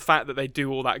the fact that they do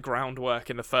all that groundwork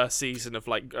in the first season of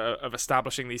of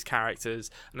establishing these characters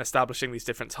and establishing these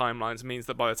different timelines means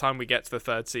that by the time we get to the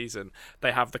third season,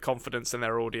 they have the confidence in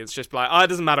their audience. Just like, it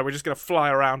doesn't matter. We're just gonna fly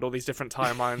around all these different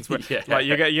timelines. Like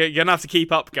you're gonna have to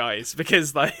keep up, guys,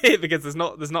 because there's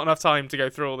not enough time to go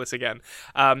through all this again.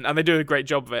 And they do a great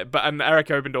job of it. And Eric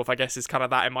Obendorf, I guess, is kind of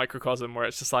that in microcosm, where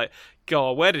it's just like,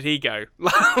 God, where did he go?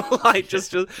 Like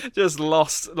just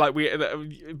lost. Like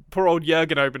poor old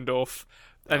Jürgen Obendorf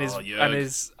and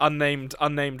his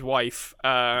unnamed wife,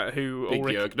 who Big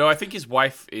Jürg. No, I think his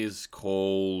wife is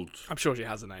called... I'm sure she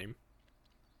has a name.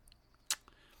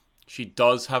 She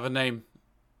does have a name,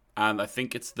 and I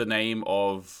think it's the name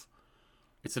of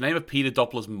Peter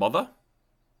Doppler's mother.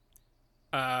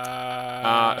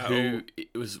 Who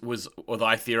was or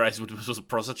I theorized was a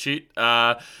prostitute,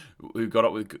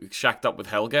 who shacked up with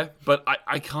Helga, but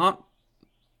I can't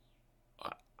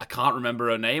remember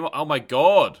her name. Oh my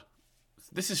god,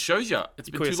 this shows you it's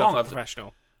been too long.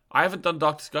 Professional. I haven't done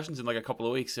Dark Discussions in like a couple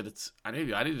of weeks, and I need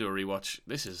to do a rewatch.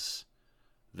 This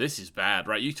is bad,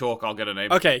 right? You talk, I'll get a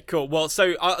name. Okay, cool. Well,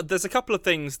 so there's a couple of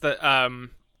things that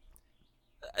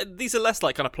these are less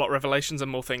like kind of plot revelations and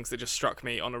more things that just struck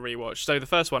me on a rewatch. So the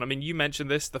first one, I mean, you mentioned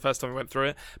this the first time we went through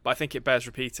it, but I think it bears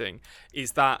repeating,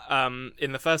 is that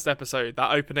in the first episode,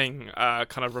 that opening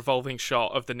kind of revolving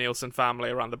shot of the Nielsen family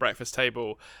around the breakfast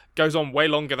table goes on way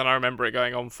longer than I remember it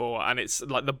going on for, and it's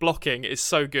like the blocking is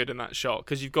so good in that shot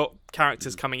because you've got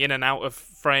characters coming in and out of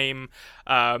frame,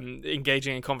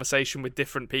 engaging in conversation with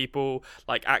different people,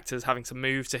 like actors having to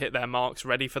move to hit their marks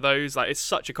ready for those. Like, it's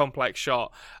such a complex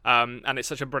shot, and it's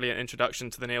such a brilliant introduction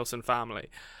to the Nielsen family.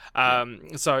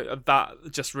 So that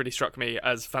just really struck me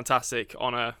as fantastic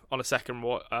on a second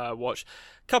watch.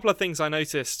 A couple of things I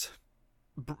noticed,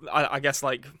 I guess,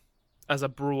 like as a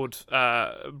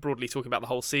broadly talking about the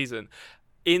whole season.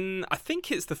 I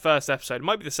think it's the first episode, it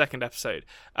might be the second episode,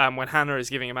 when Hannah is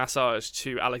giving a massage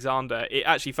to Alexander, it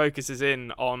actually focuses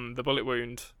in on the bullet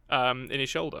wound in his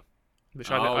shoulder,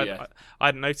 which I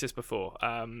hadn't noticed before.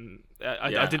 I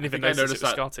didn't even notice it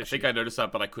was scar tissue. I think I noticed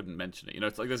that, but I couldn't mention it.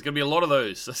 It's like there's going to be a lot of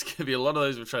those. There's going to be a lot of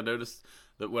those which I noticed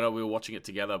that when we were watching it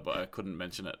together, but I couldn't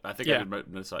mention it. I think I did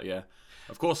notice that, yeah.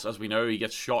 Of course, as we know, he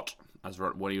gets shot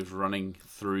when he was running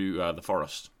through the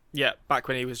forest. Yeah, back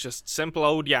when he was just simple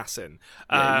old Yasin.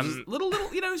 Yeah, he's a little,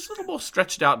 he's a little more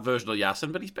stretched out version of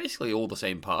Yasin, but he's basically all the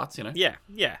same parts,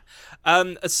 Yeah.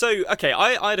 So, okay,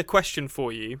 I had a question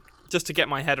for you, just to get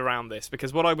my head around this,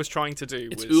 because what I was trying to do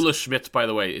was... It's Ulla Schmidt, by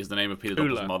the way, is the name of Peter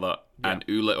Doppler's mother, and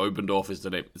Ulla Obendorf is the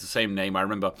name. It's the same name, I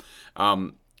remember.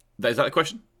 Is that a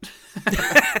question?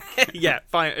 Yeah,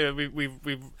 fine.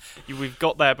 We've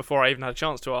got there before I even had a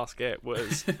chance to ask it,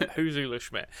 was who's Ulla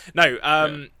Schmidt?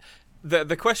 No,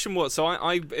 The question was, so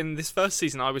I in this first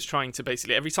season, I was trying to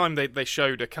basically, every time they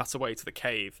showed a cutaway to the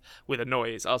cave with a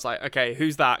noise, I was like, okay,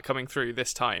 who's that coming through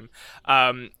this time?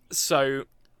 I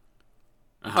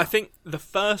think the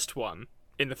first one,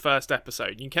 in the first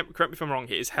episode, you can correct me if I'm wrong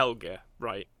here, is Helga,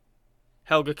 right?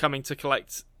 Helga coming to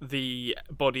collect the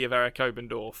body of Eric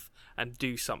Obendorf and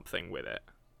do something with it.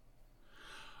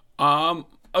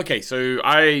 Okay, so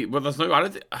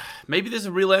maybe there's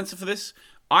a real answer for this.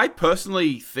 I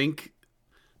personally think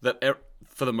that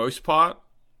for the most part,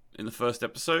 in the first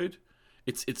episode,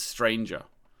 it's Stranger.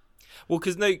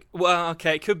 Well,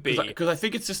 okay, it could be because I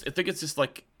think it's just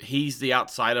like he's the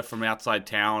outsider from outside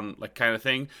town, like kind of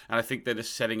thing, and I think they're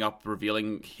just setting up,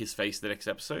 revealing his face the next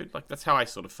episode. Like that's how I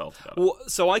sort of felt about it. Well,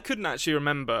 so I couldn't actually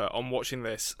remember on watching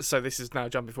this. So this is now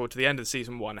jumping forward to the end of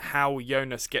season 1. How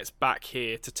Jonas gets back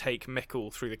here to take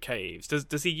Mikkel through the caves.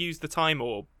 Does he use the time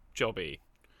orb, Jobby?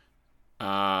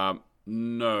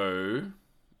 No.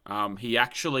 He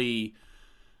actually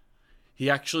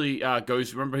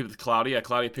goes. Remember with Claudia?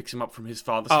 Claudia picks him up from his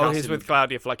father's house. Oh, he's with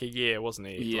Claudia for like a year, wasn't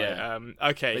he? Yeah.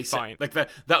 Okay, fine. Like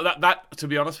that. To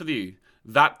be honest with you,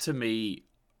 that to me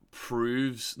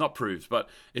not proves, but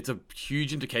it's a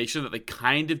huge indication that they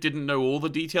kind of didn't know all the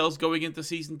details going into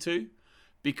season 2,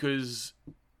 because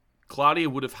Claudia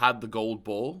would have had the gold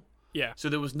ball. Yeah. So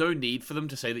there was no need for them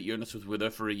to say that Jonas was with her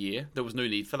for a year. There was no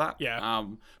need for that. Yeah.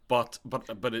 But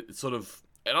it sort of.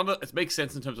 It makes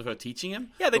sense in terms of her teaching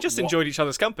him. Yeah, they just enjoyed each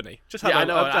other's company. Just had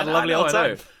a I lovely old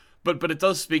time. But it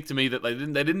does speak to me that they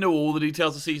didn't know all the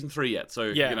details of season 3 yet.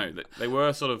 So they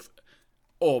were sort of.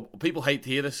 Oh, people hate to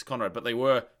hear this, Conrad, but they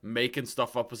were making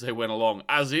stuff up as they went along,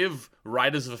 as if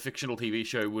writers of a fictional TV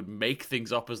show would make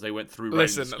things up as they went through.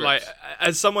 Listen, like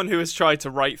as someone who has tried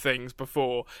to write things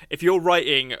before, if you're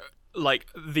writing like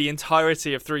the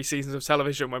entirety of 3 seasons of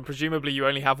television when presumably you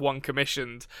only have one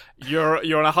commissioned, you're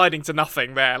on a hiding to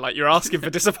nothing there. Like you're asking for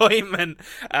disappointment.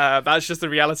 That's just the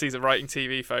realities of writing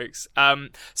TV, folks.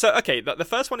 So okay, the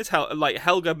first one is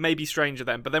Helga may be stranger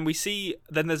then, but then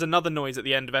there's another noise at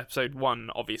the end of episode 1,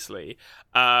 obviously,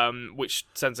 which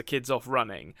sends the kids off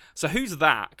running. So who's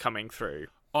that coming through?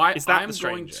 Is that the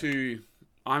stranger?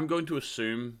 I'm going to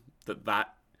assume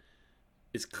that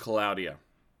is Claudia.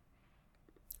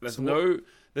 There's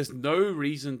no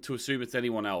reason to assume it's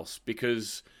anyone else,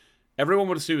 because everyone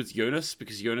would assume it's Jonas,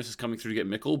 because Jonas is coming through to get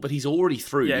Mikkel, but he's already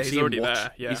through. Yeah, he's already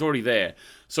there. Yeah. He's already there.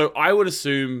 So I would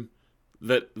assume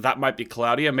that might be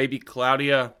Claudia. Maybe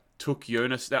Claudia took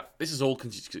Jonas. Now, this is all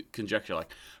conjecture,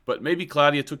 but maybe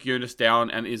Claudia took Jonas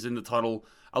down and is in the tunnel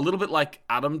a little bit like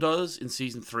Adam does in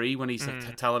season 3 when he's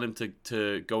telling him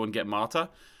to go and get Marta.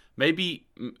 Maybe,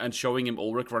 and showing him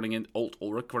Ulrich running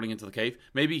into the cave.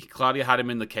 Maybe Claudia had him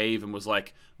in the cave and was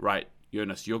like, right,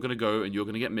 Jonas, you're going to go and you're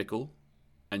going to get Mikkel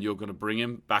and you're going to bring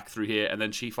him back through here. And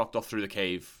then she fucked off through the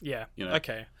cave. Yeah. You know?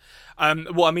 Okay.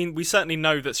 Well, I mean, we certainly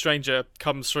know that Stranger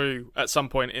comes through at some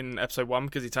point in episode 1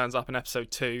 because he turns up in episode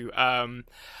 2.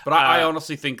 But I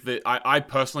honestly think that, I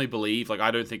personally believe, I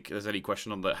don't think there's any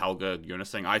question on the Helga Jonas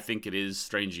thing. I think it is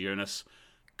Stranger Jonas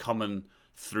coming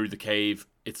through the cave.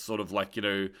 It's sort of like,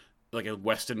 like a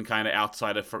Western kind of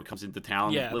outsider comes into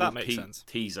town. Yeah, that makes sense.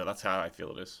 Teaser. That's how I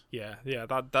feel it is. Yeah,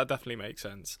 that definitely makes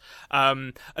sense.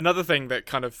 Another thing that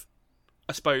kind of,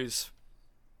 I suppose,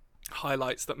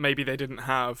 highlights that maybe they didn't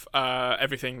have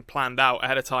everything planned out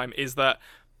ahead of time is that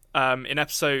in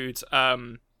episode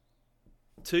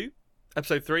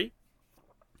 3,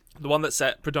 the one that's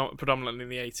set predominantly in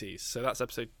the 80s, so that's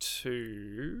episode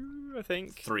 2, I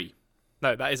think. 3.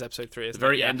 No, that is episode 3. At the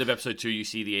very end of episode 2, you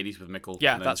see the 80s with Mikkel.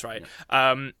 Yeah, that's right.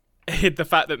 Yeah. The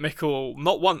fact that Mikkel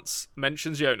not once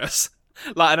mentions Jonas,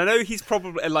 and I know he's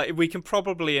probably we can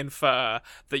probably infer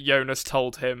that Jonas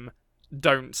told him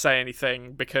don't say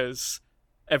anything because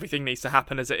everything needs to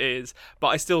happen as it is. But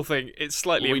I still think it's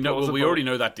slightly implausible. We already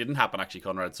know that didn't happen actually,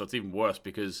 Conrad. So it's even worse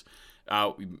because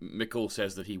Mikkel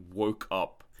says that he woke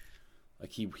up,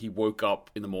 he woke up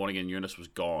in the morning and Jonas was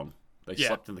gone. They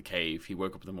slept in the cave. He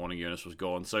woke up in the morning. Jonas was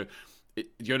gone. So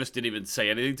Jonas didn't even say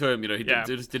anything to him. He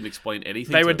just didn't explain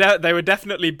anything. They were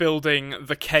definitely building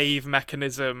the cave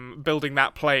mechanism, building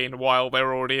that plane while they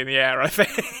were already in the air. I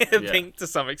think to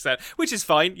some extent, which is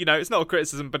fine. It's not a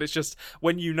criticism, but it's just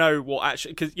when you know what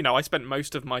actually, because I spent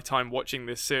most of my time watching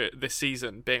this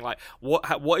season being like,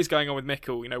 what is going on with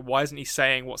Mikkel? Why isn't he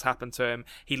saying what's happened to him?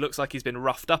 He looks like he's been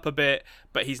roughed up a bit,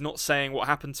 but he's not saying what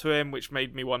happened to him, which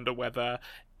made me wonder whether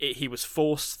he was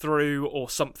forced through or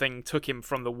something took him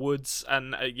from the woods,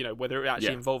 and whether it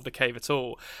actually involved the cave at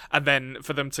all. And then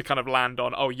for them to kind of land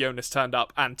on, Jonas turned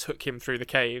up and took him through the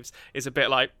caves is a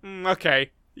bit like, okay,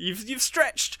 you've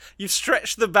stretched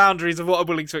the boundaries of what I'm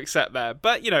willing to accept there.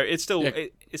 But it still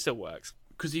works. It still works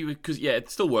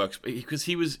because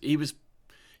he was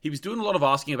doing a lot of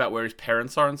asking about where his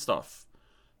parents are and stuff,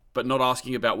 but not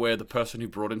asking about where the person who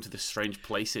brought him to this strange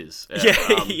place is.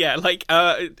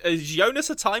 Is Jonas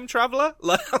a time traveler?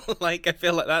 I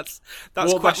feel like that's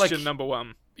question number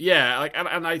 1. Yeah,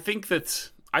 and I think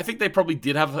they probably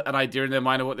did have an idea in their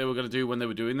mind of what they were going to do when they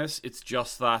were doing this. It's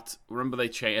just that, remember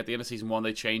at the end of season 1,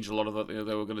 they changed a lot of what they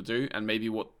were going to do, and maybe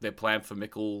what their plan for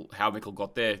Mikkel, how Mikkel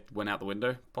got there, went out the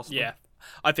window, possibly. Yeah.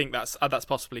 I think that's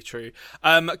possibly true.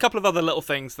 A couple of other little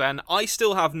things then. I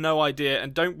still have no idea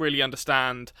and don't really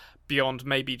understand, beyond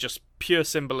maybe just pure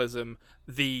symbolism,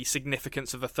 the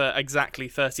significance of the exactly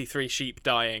 33 sheep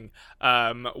dying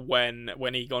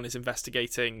when Egon is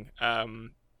investigating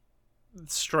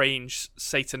strange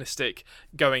satanistic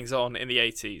goings on in the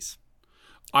 80s.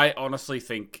 I honestly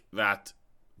think that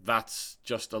that's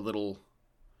just a little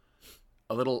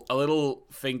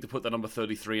thing to put the number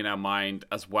 33 in our mind,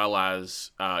 as well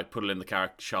as put it in the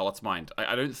character Charlotte's mind.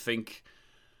 I don't think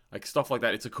like stuff like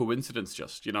that, it's a coincidence,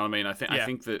 just, you know what I mean? I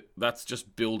think that that's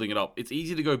just building it up. It's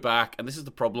easy to go back, and this is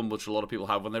the problem which a lot of people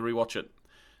have when they rewatch it.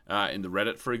 In the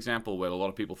Reddit, for example, where a lot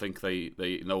of people think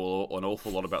they know an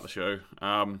awful lot about the show.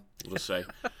 We'll just say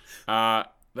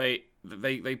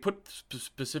they put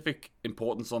specific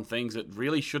importance on things that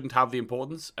really shouldn't have the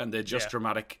importance, and they're just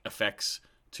dramatic effects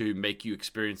to make you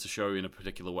experience the show in a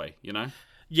particular way, you know?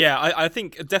 Yeah, I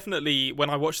think definitely when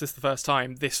I watched this the first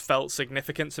time, this felt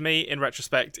significant to me. In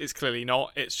retrospect, it's clearly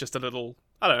not. It's just a little,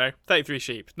 I don't know, 33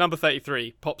 sheep. Number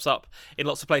 33 pops up in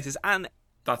lots of places. And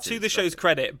to the show's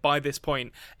credit, by this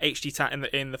point, H.T.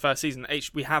 in the first season,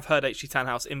 we have heard H.T.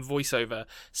 Tannhaus in voiceover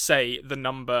say the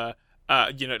number,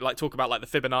 like talk about like the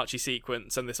Fibonacci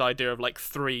sequence and this idea of like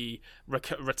 3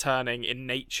 returning in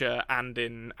nature and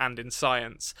in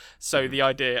science. So the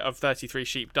idea of 33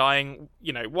 sheep dying,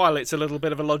 while it's a little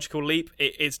bit of a logical leap,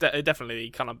 it definitely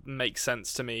kind of makes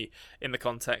sense to me in the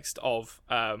context of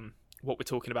what we're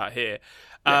talking about here.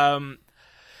 Yeah.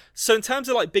 So in terms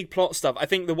of like big plot stuff, I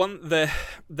think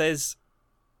there's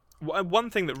one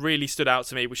thing that really stood out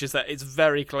to me, which is that it's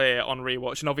very clear on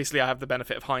rewatch, and obviously I have the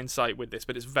benefit of hindsight with this,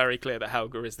 but it's very clear that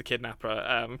Helga is the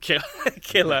kidnapper,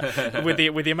 killer, with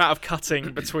the amount of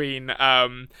cutting between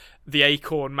the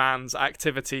Acorn Man's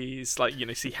activities, like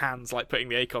see hands like putting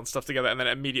the Acorn stuff together, and then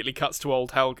it immediately cuts to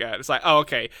old Helga. It's like, oh,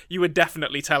 okay, you were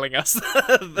definitely telling us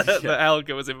that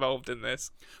Helga was involved in this.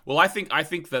 Well, I think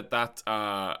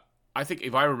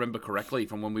if I remember correctly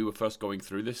from when we were first going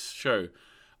through this show,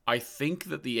 I think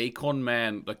that the Acorn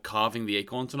Man, like carving the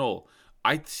acorns and all,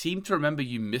 I seem to remember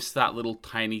you missed that little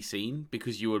tiny scene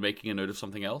because you were making a note of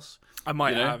something else. I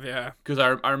might have, yeah. Because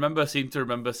I seem to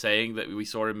remember saying that we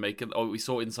saw him making, we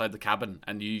saw inside the cabin,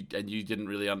 and you didn't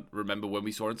really remember when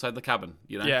we saw inside the cabin,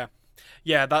 Yeah.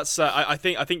 Yeah, that's. I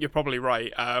think you're probably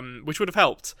right. Which would have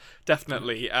helped,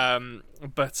 definitely.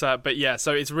 But yeah,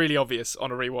 so it's really obvious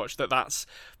on a rewatch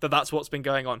that's what's been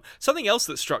going on. Something else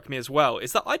that struck me as well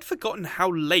is that I'd forgotten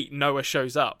how late Noah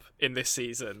shows up in this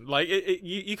season. Like,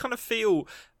 you kind of feel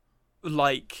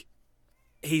like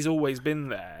he's always been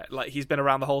there, like he's been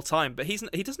around the whole time, but he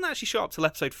doesn't actually show up till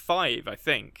episode 5, I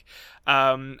think.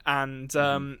 And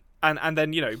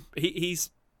then he's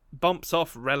bumped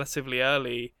off relatively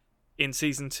early in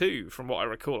season 2, from what I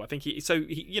recall. I think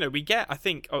we get, I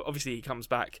think, obviously he comes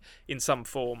back in some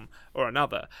form or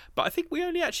another, but I think we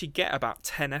only actually get about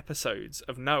 10 episodes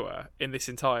of Noah in this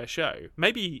entire show.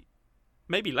 Maybe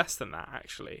less than that,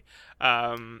 actually.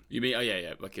 You mean? Oh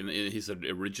yeah, like in his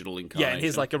original incarnation. Yeah, in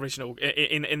his like original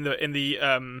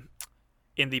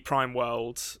in the Prime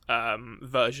World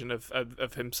version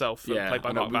of himself, played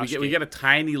by Mark Vashke. We get a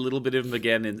tiny little bit of him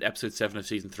again in episode 7 of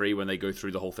season 3 when they go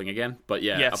through the whole thing again. But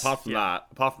apart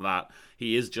from that,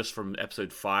 he is just from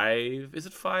episode 5. Is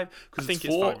it 5? I think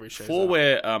it's 5. 4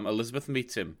 where Elizabeth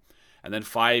meets him, and then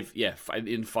 5. Yeah,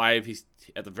 in 5 he's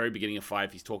at the very beginning of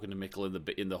 5. He's talking to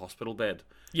Mikkel in the hospital bed.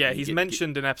 Yeah, he's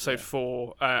mentioned in episode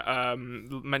 4,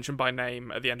 mentioned by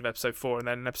name at the end of episode 4, and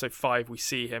then in episode 5 we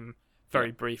see him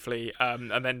very briefly,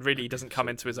 and then really he doesn't come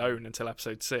into his own until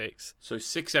episode 6. So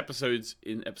 6 episodes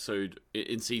in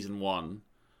season 1,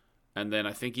 and then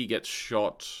I think he gets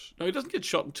shot. No, he doesn't get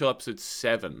shot until episode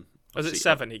 7. Was it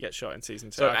 7 he gets shot in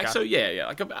season 2? So yeah,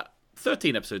 like about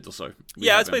 13 episodes or so.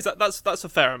 Yeah, I suppose that's a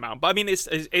fair amount. But I mean, it's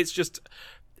just,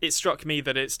 it struck me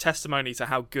that it's testimony to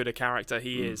how good a character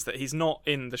he is, that he's not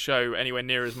in the show anywhere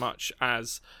near as much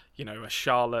as a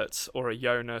Charlotte or a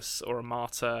Jonas or a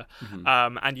Marta,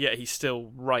 and yet he's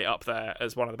still right up there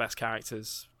as one of the best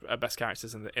characters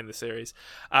in the series.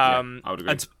 I would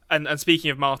agree. And speaking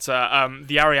of Marta,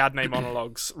 the Ariadne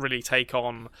monologues really take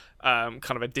on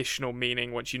kind of additional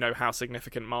meaning once you know how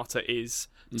significant Marta is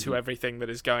to everything that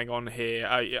is going on here.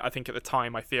 I think at the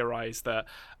time I theorized that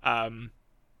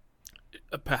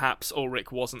perhaps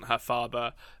Ulrich wasn't her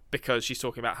father, because she's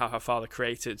talking about how her father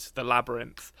created the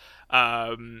labyrinth,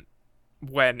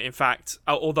 when in fact,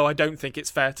 although I don't think it's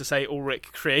fair to say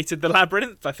Ulrich created the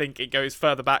labyrinth, I think it goes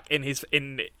further back in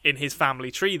his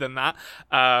family tree than that.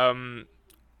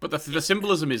 But the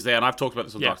symbolism is there, and I've talked about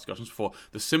this on Dark Discussions before.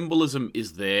 The symbolism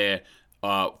is there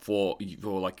for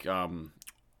like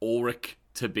Ulrich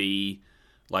to be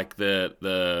like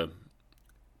the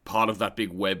part of that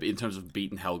big web in terms of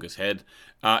beating Helga's head.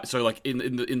 So like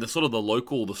in the sort of the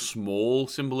local, the small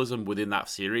symbolism within that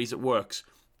series, it works.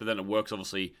 But then it works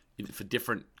obviously for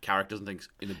different characters and things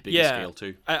in a bigger scale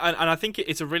too. And I think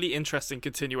it's a really interesting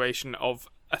continuation of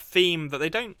a theme that they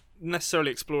don't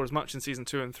necessarily explore as much in season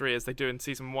 2 and 3 as they do in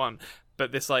season 1.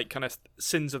 But this like kind of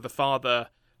sins of the father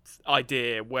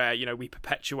idea where, you know, we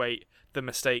perpetuate the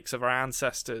mistakes of our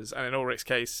ancestors, and in Ulrich's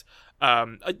case,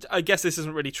 I guess this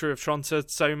isn't really true of Tronte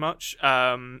so much,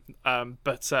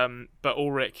 but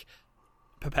Ulrich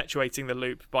perpetuating the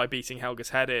loop by beating Helga's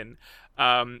head in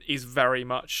is very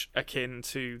much akin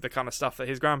to the kind of stuff that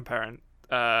his grandparent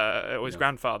or his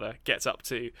grandfather gets up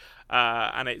to,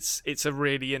 and it's a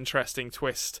really interesting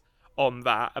twist on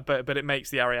that, but it makes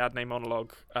the Ariadne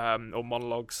monologue, or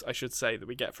monologues I should say, that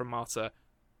we get from Marta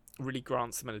really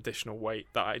grants them an additional weight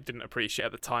that I didn't appreciate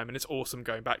at the time, and it's awesome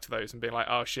going back to those and being like,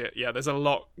 oh shit, yeah, there's a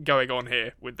lot going on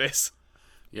here with this.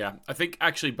 Yeah, I think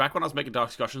actually back when I was making Dark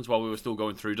discussions while we were still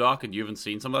going through Dark, and you haven't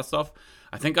seen some of that stuff,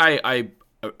 I think I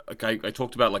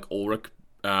talked about like Ulrich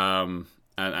and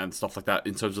stuff like that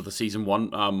in terms of the season 1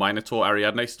 Minotaur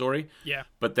Ariadne story. Yeah,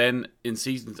 but then in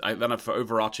seasons, then for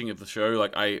overarching of the show,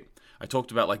 like I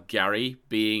talked about like Gary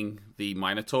being the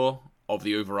Minotaur of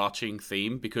the overarching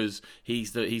theme, because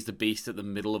he's the beast at the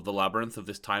middle of the labyrinth of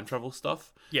this time travel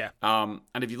stuff. Yeah.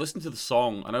 And if you listen to the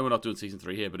song, I know we're not doing season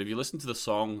 3 here, but if you listen to the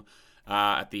song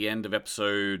at the end of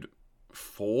episode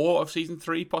 4 of season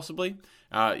 3, possibly,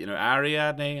 you know,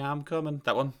 Ariadne, I'm coming,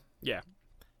 that one. Yeah.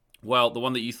 Well, the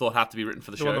one that you thought had to be written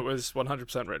for the show. The one that was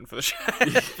 100% written for the show.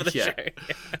 Show.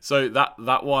 So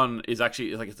that one is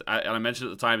actually, like, and I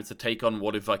mentioned at the time, it's a take on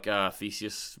what if like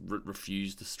Theseus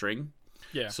refused the string.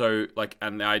 Yeah. So like,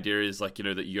 and the idea is like, you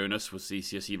know, that Jonas was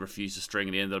Theseus, he refused the string,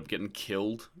 and he ended up getting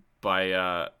killed by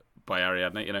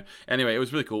Ariadne. You know. Anyway, it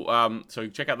was really cool. So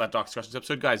check out that Dark Discussions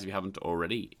episode, guys, if you haven't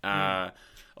already.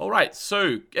 All right.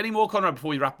 So any more, Conrad, before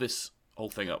we wrap this whole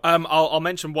thing up? I'll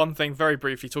mention one thing very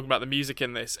briefly, talking about the music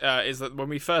in this, is that when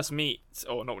we first meet,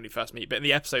 or not when we first meet, but in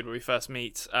the episode where we first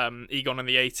meet Egon in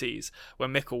the 80s,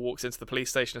 when Mikkel walks into the police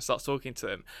station and starts talking to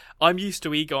him, I'm used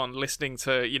to Egon listening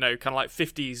to, you know, kind of like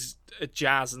 50s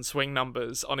jazz and swing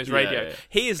numbers on his radio. Yeah.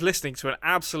 He is listening to an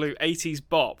absolute 80s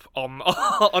bop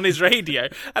on his radio,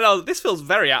 and this feels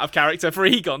very out of character for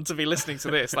Egon to be listening to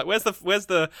this. Like, where's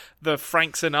the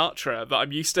Frank Sinatra that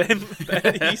I'm used to him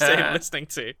listening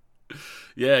to?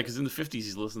 Yeah, because in the 50s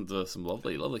he's listened to some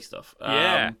lovely stuff.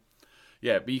 Yeah,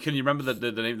 but can you remember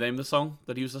the name of the song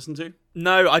that he was listening to?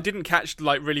 No, I didn't catch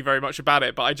like really very much about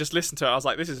it, but I just listened to it. I was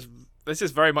like, this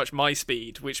is very much my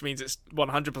speed, which means it's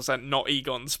 100% not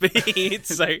Egon's speed.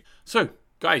 So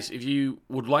guys, if you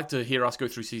would like to hear us go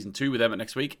through season 2 with Emmett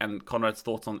next week, and Conrad's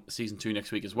thoughts on season 2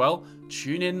 next week as well,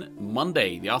 tune in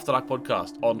Monday, the After Dark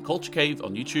podcast on Culture Cave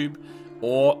on YouTube,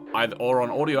 or on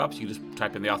audio apps. You just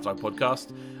type in the After Dark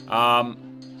podcast.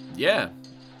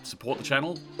 Support the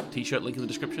channel. T-shirt link in the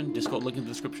description, Discord link in the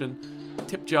description,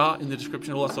 tip jar in the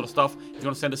description, all that sort of stuff. If you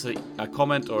want to send us a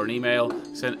comment or an email,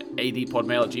 send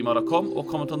adpodmail@gmail.com, or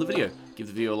comment on the video. Give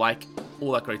the video a like,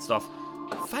 all that great stuff.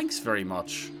 Thanks very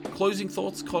much. Closing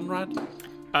thoughts, Conrad?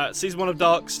 Season 1 of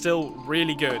Dark, still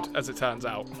really good, as it turns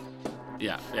out.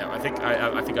 Yeah, I think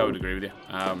I would agree with you.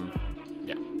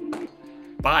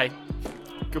 Bye.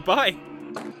 Goodbye.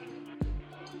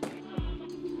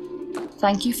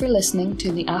 Thank you for listening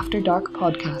to the After Dark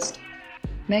podcast.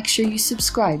 Make sure you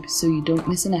subscribe so you don't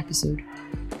miss an episode.